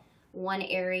about one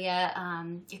area,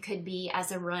 it could be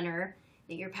as a runner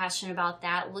that you're passionate about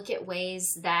that. Look at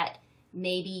ways that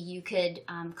maybe you could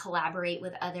collaborate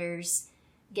with others,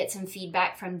 get some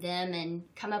feedback from them, and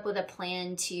come up with a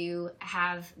plan to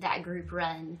have that group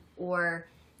run, or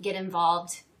get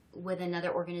involved with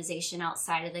another organization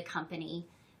outside of the company.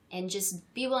 And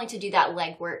just be willing to do that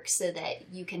legwork so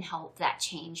that you can help that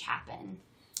change happen.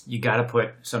 You got to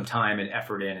put some time and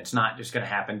effort in. It's not just going to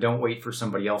happen. Don't wait for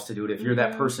somebody else to do it. If you're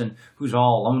that person who's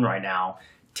all alone right now,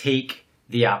 take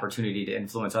the opportunity to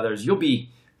influence others. You'll be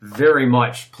very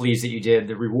much pleased that you did.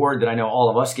 The reward that I know all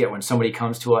of us get when somebody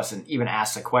comes to us and even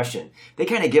asks a question, they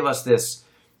kind of give us this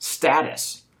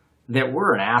status that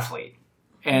we're an athlete.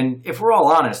 And if we're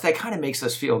all honest, that kind of makes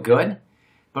us feel good.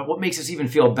 But what makes us even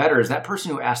feel better is that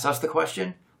person who asked us the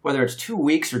question, whether it's 2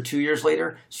 weeks or 2 years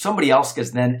later, somebody else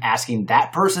is then asking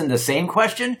that person the same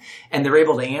question, and they're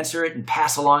able to answer it and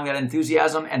pass along that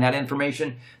enthusiasm and that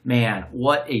information. Man,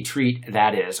 what a treat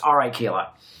that is. All right, Kayla,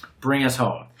 bring us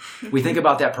home. We think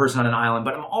about that person on an island,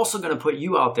 but I'm also going to put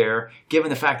you out there, given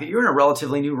the fact that you're in a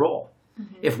relatively new role.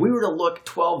 If we were to look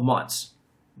 12 months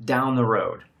down the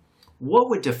road, what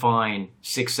would define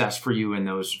success for you in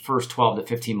those first 12 to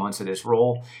 15 months of this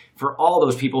role for all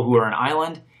those people who are an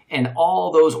island and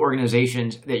all those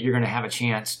organizations that you're going to have a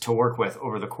chance to work with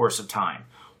over the course of time?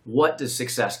 What does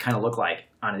success kind of look like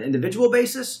on an individual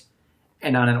basis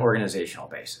and on an organizational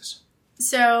basis?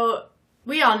 So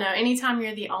we all know anytime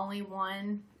you're the only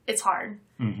one, it's hard.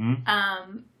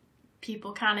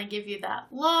 People kind of give you that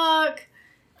look.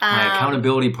 My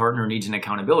accountability partner needs an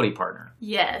accountability partner.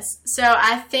 Yes. So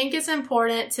I think it's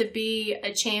important to be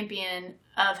a champion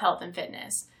of health and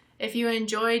fitness. If you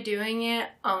enjoy doing it,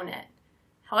 own it.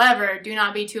 However, do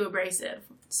not be too abrasive.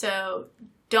 So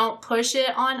don't push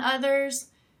it on others.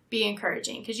 Be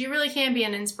encouraging, because you really can be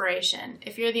an inspiration.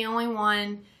 If you're the only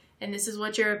one and this is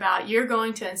what you're about, you're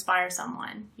going to inspire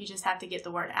someone. You just have to get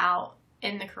the word out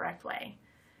in the correct way.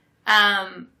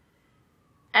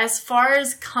 As far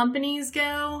as companies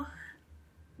go,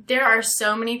 there are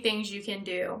so many things you can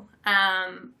do.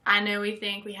 I know we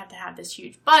think we have to have this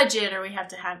huge budget, or we have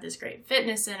to have this great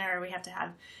fitness center, or we have to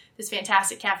have this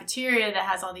fantastic cafeteria that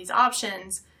has all these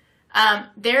options.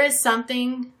 There is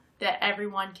something that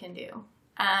everyone can do.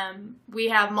 We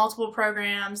have multiple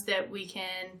programs that we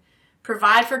can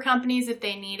provide for companies if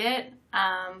they need it.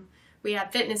 We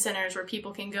have fitness centers where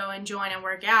people can go and join and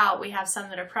work out. We have some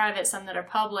that are private, some that are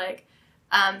public.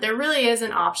 There really is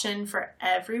an option for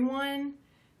everyone.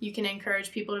 You can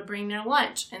encourage people to bring their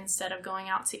lunch instead of going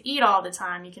out to eat all the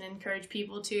time. You can encourage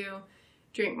people to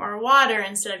drink more water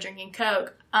instead of drinking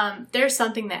Coke. There's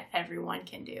something that everyone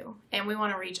can do, and we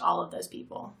want to reach all of those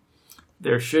people.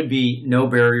 There should be no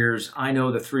barriers. I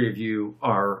know the three of you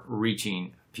are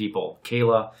reaching people.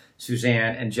 Kayla,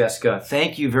 Suzanne, and Jessica,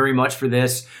 thank you very much for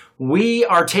this. We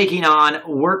are taking on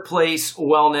workplace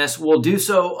wellness. We'll do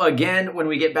so again when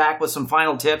we get back with some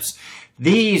final tips.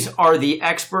 These are the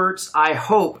experts. I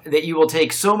hope that you will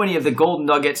take so many of the golden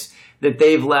nuggets that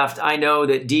they've left. I know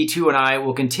that D2 and I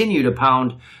will continue to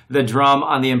pound the drum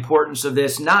on the importance of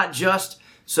this, not just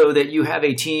so that you have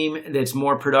a team that's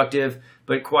more productive,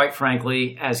 but quite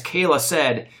frankly, as Kayla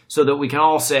said, so that we can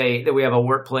all say that we have a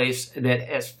workplace that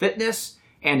has fitness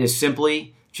and is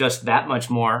simply just that much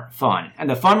more fun. And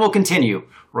the fun will continue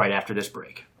right after this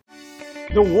break.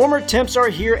 The warmer temps are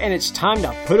here and it's time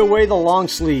to put away the long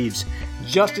sleeves.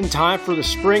 Just in time for the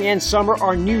spring and summer,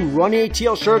 our new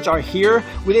RUNATL shirts are here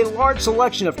with a large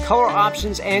selection of color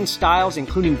options and styles,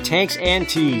 including tanks and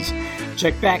tees.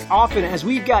 Check back often as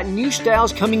we've got new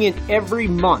styles coming in every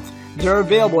month. They're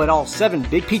available at all 7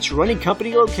 Big Peach Running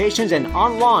Company locations and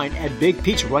online at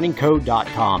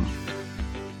bigpeachrunningco.com.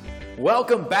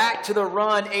 Welcome back to the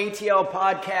RUNATL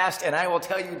Podcast, and I will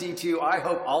tell you, D2, I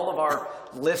hope all of our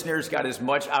listeners got as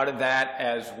much out of that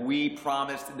as we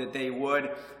promised that they would.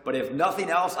 But if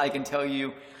nothing else, I can tell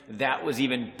you that was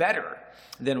even better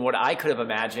than what I could have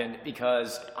imagined,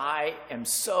 because I am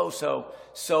so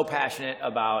passionate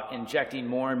about injecting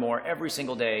more and more every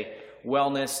single day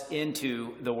wellness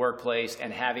into the workplace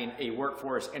and having a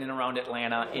workforce in and around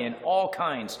Atlanta in all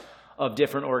kinds of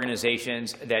different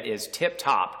organizations that is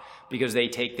tip-top, because they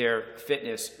take their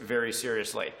fitness very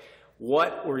seriously.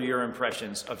 What were your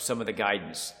impressions of some of the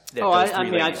guidance that those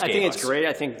three ladies gave I think us? it's great.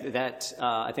 I think that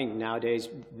I think nowadays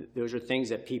those are things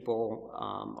that people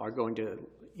are going to,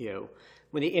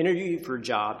 when they interview you for a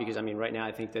job, because I mean right now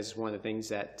I think this is one of the things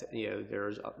that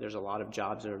there's a lot of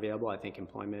jobs that are available. I think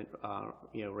employment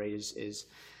rate is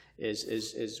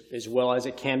as well as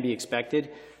it can be expected.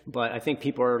 But I think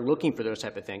people are looking for those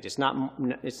type of things. It's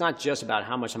not just about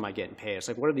how much am I getting paid. It's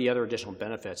like, what are the other additional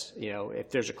benefits?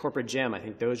 If there's a corporate gym, I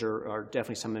think those are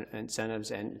definitely some incentives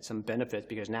and some benefits,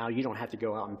 because now you don't have to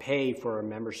go out and pay for a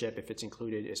membership if it's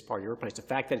included as part of your place. The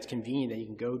fact that it's convenient that you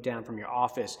can go down from your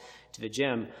office to the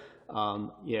gym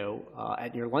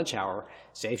at your lunch hour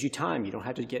saves you time. You don't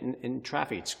have to get in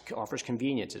traffic. It offers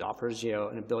convenience. It offers,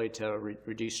 an ability to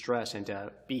reduce stress and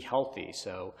to be healthy.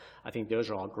 So I think those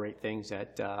are all great things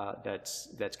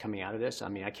that's coming out of this. I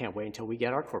mean, I can't wait until we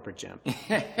get our corporate gym.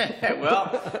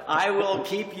 Well, I will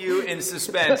keep you in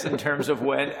suspense in terms of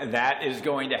when that is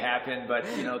going to happen. But,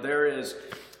 there is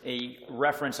a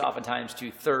reference oftentimes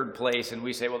to third place, and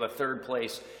we say, well, the third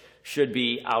place should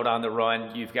be out on the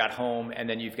run. You've got home, and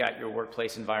then you've got your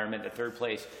workplace environment. The third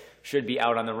place should be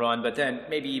out on the run. But then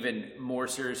maybe even more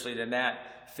seriously than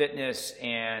that, fitness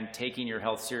and taking your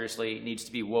health seriously needs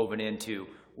to be woven into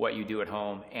what you do at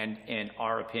home, and in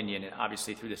our opinion, and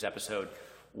obviously through this episode,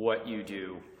 what you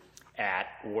do at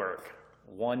work.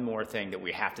 One more thing that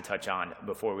we have to touch on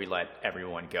before we let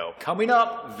everyone go. Coming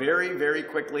up very, very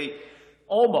quickly,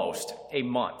 almost a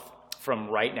month from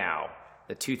right now,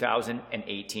 the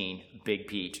 2018 Big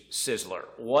Peach Sizzler.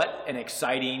 What an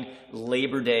exciting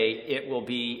Labor Day it will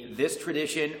be. This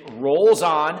tradition rolls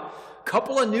on.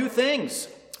 Couple of new things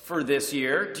for this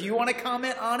year. Do you want to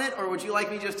comment on it, or would you like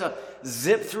me just to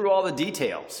zip through all the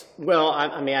details? Well,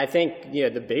 I think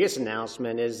the biggest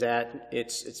announcement is that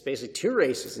it's basically 2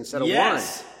 races instead of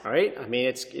Yes. 1. All right. I mean,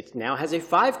 it now has a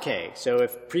 5K. So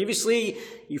if previously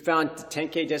you found the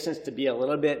 10K distance to be a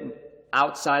little bit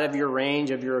outside of your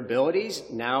range of your abilities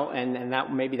now, and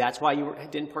that maybe that's why you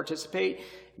didn't participate.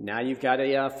 Now you've got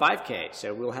a 5K.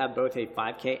 So we'll have both a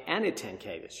 5K and a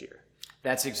 10K this year.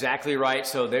 That's exactly right.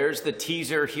 So there's the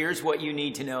teaser. Here's what you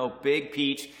need to know. Big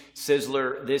Peach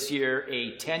Sizzler this year,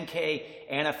 a 10K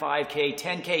and a 5K.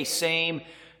 10K, same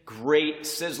great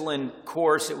sizzling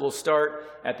course. It will start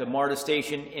at the MARTA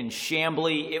station in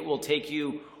Chamblee. It will take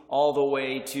you all the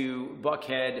way to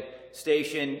Buckhead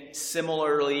Station.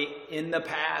 Similarly, in the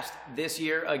past, this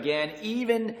year, again,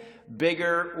 even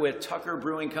bigger with Tucker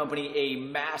Brewing Company, a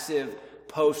massive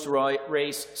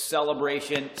post-race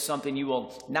celebration, something you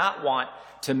will not want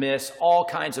to miss. All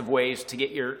kinds of ways to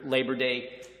get your Labor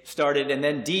Day started. And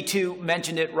then D2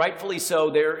 mentioned it, rightfully so.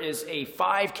 There is a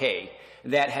 5K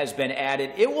that has been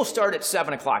added. It will start at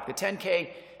 7 o'clock. The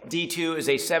 10K D2 is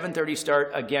a 7:30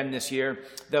 start again this year.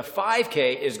 The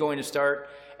 5K is going to start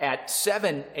at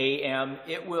 7 a.m.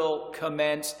 It will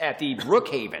commence at the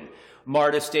Brookhaven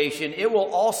MARTA station. It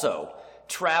will also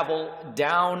travel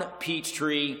down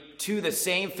Peachtree to the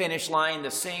same finish line,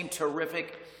 the same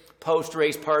terrific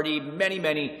post-race party. Many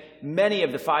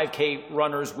of the 5K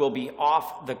runners will be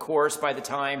off the course by the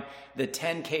time the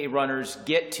 10K runners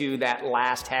get to that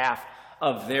last half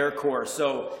of their course.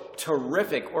 So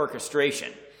terrific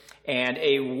orchestration and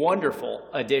a wonderful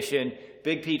addition.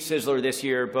 Big Pete Sizzler this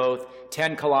year, both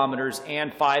 10 kilometers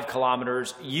and 5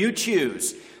 kilometers. You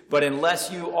choose. But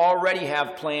unless you already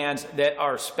have plans that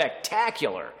are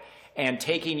spectacular and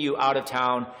taking you out of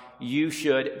town, you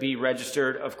should be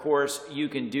registered. Of course, you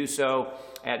can do so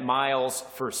at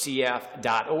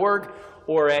milesforcf.org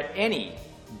or at any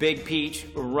Big Peach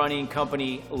Running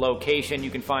Company location. You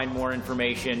can find more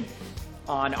information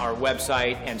on our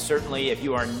website, and certainly if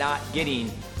you are not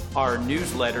getting our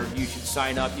newsletter, you should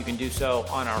sign up. You can do so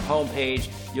on our homepage.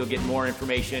 You'll get more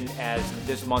information as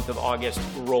this month of August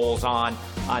rolls on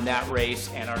that race,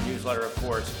 and our newsletter, of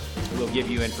course, will give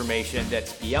you information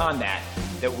that's beyond that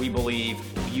we believe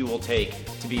you will take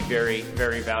to be very,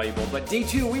 very valuable. But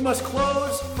D2, we must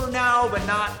close for now, but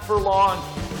not for long.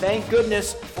 Thank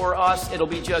goodness for us. It'll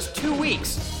be just 2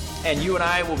 weeks, and you and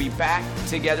I will be back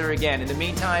together again. In the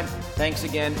meantime, thanks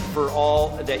again for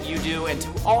all that you do. And to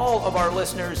all of our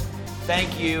listeners,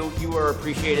 thank you. You are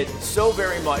appreciated so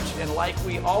very much. And like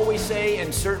we always say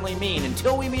and certainly mean,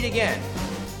 until we meet again,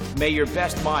 may your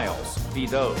best miles be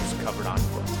those covered on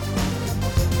foot.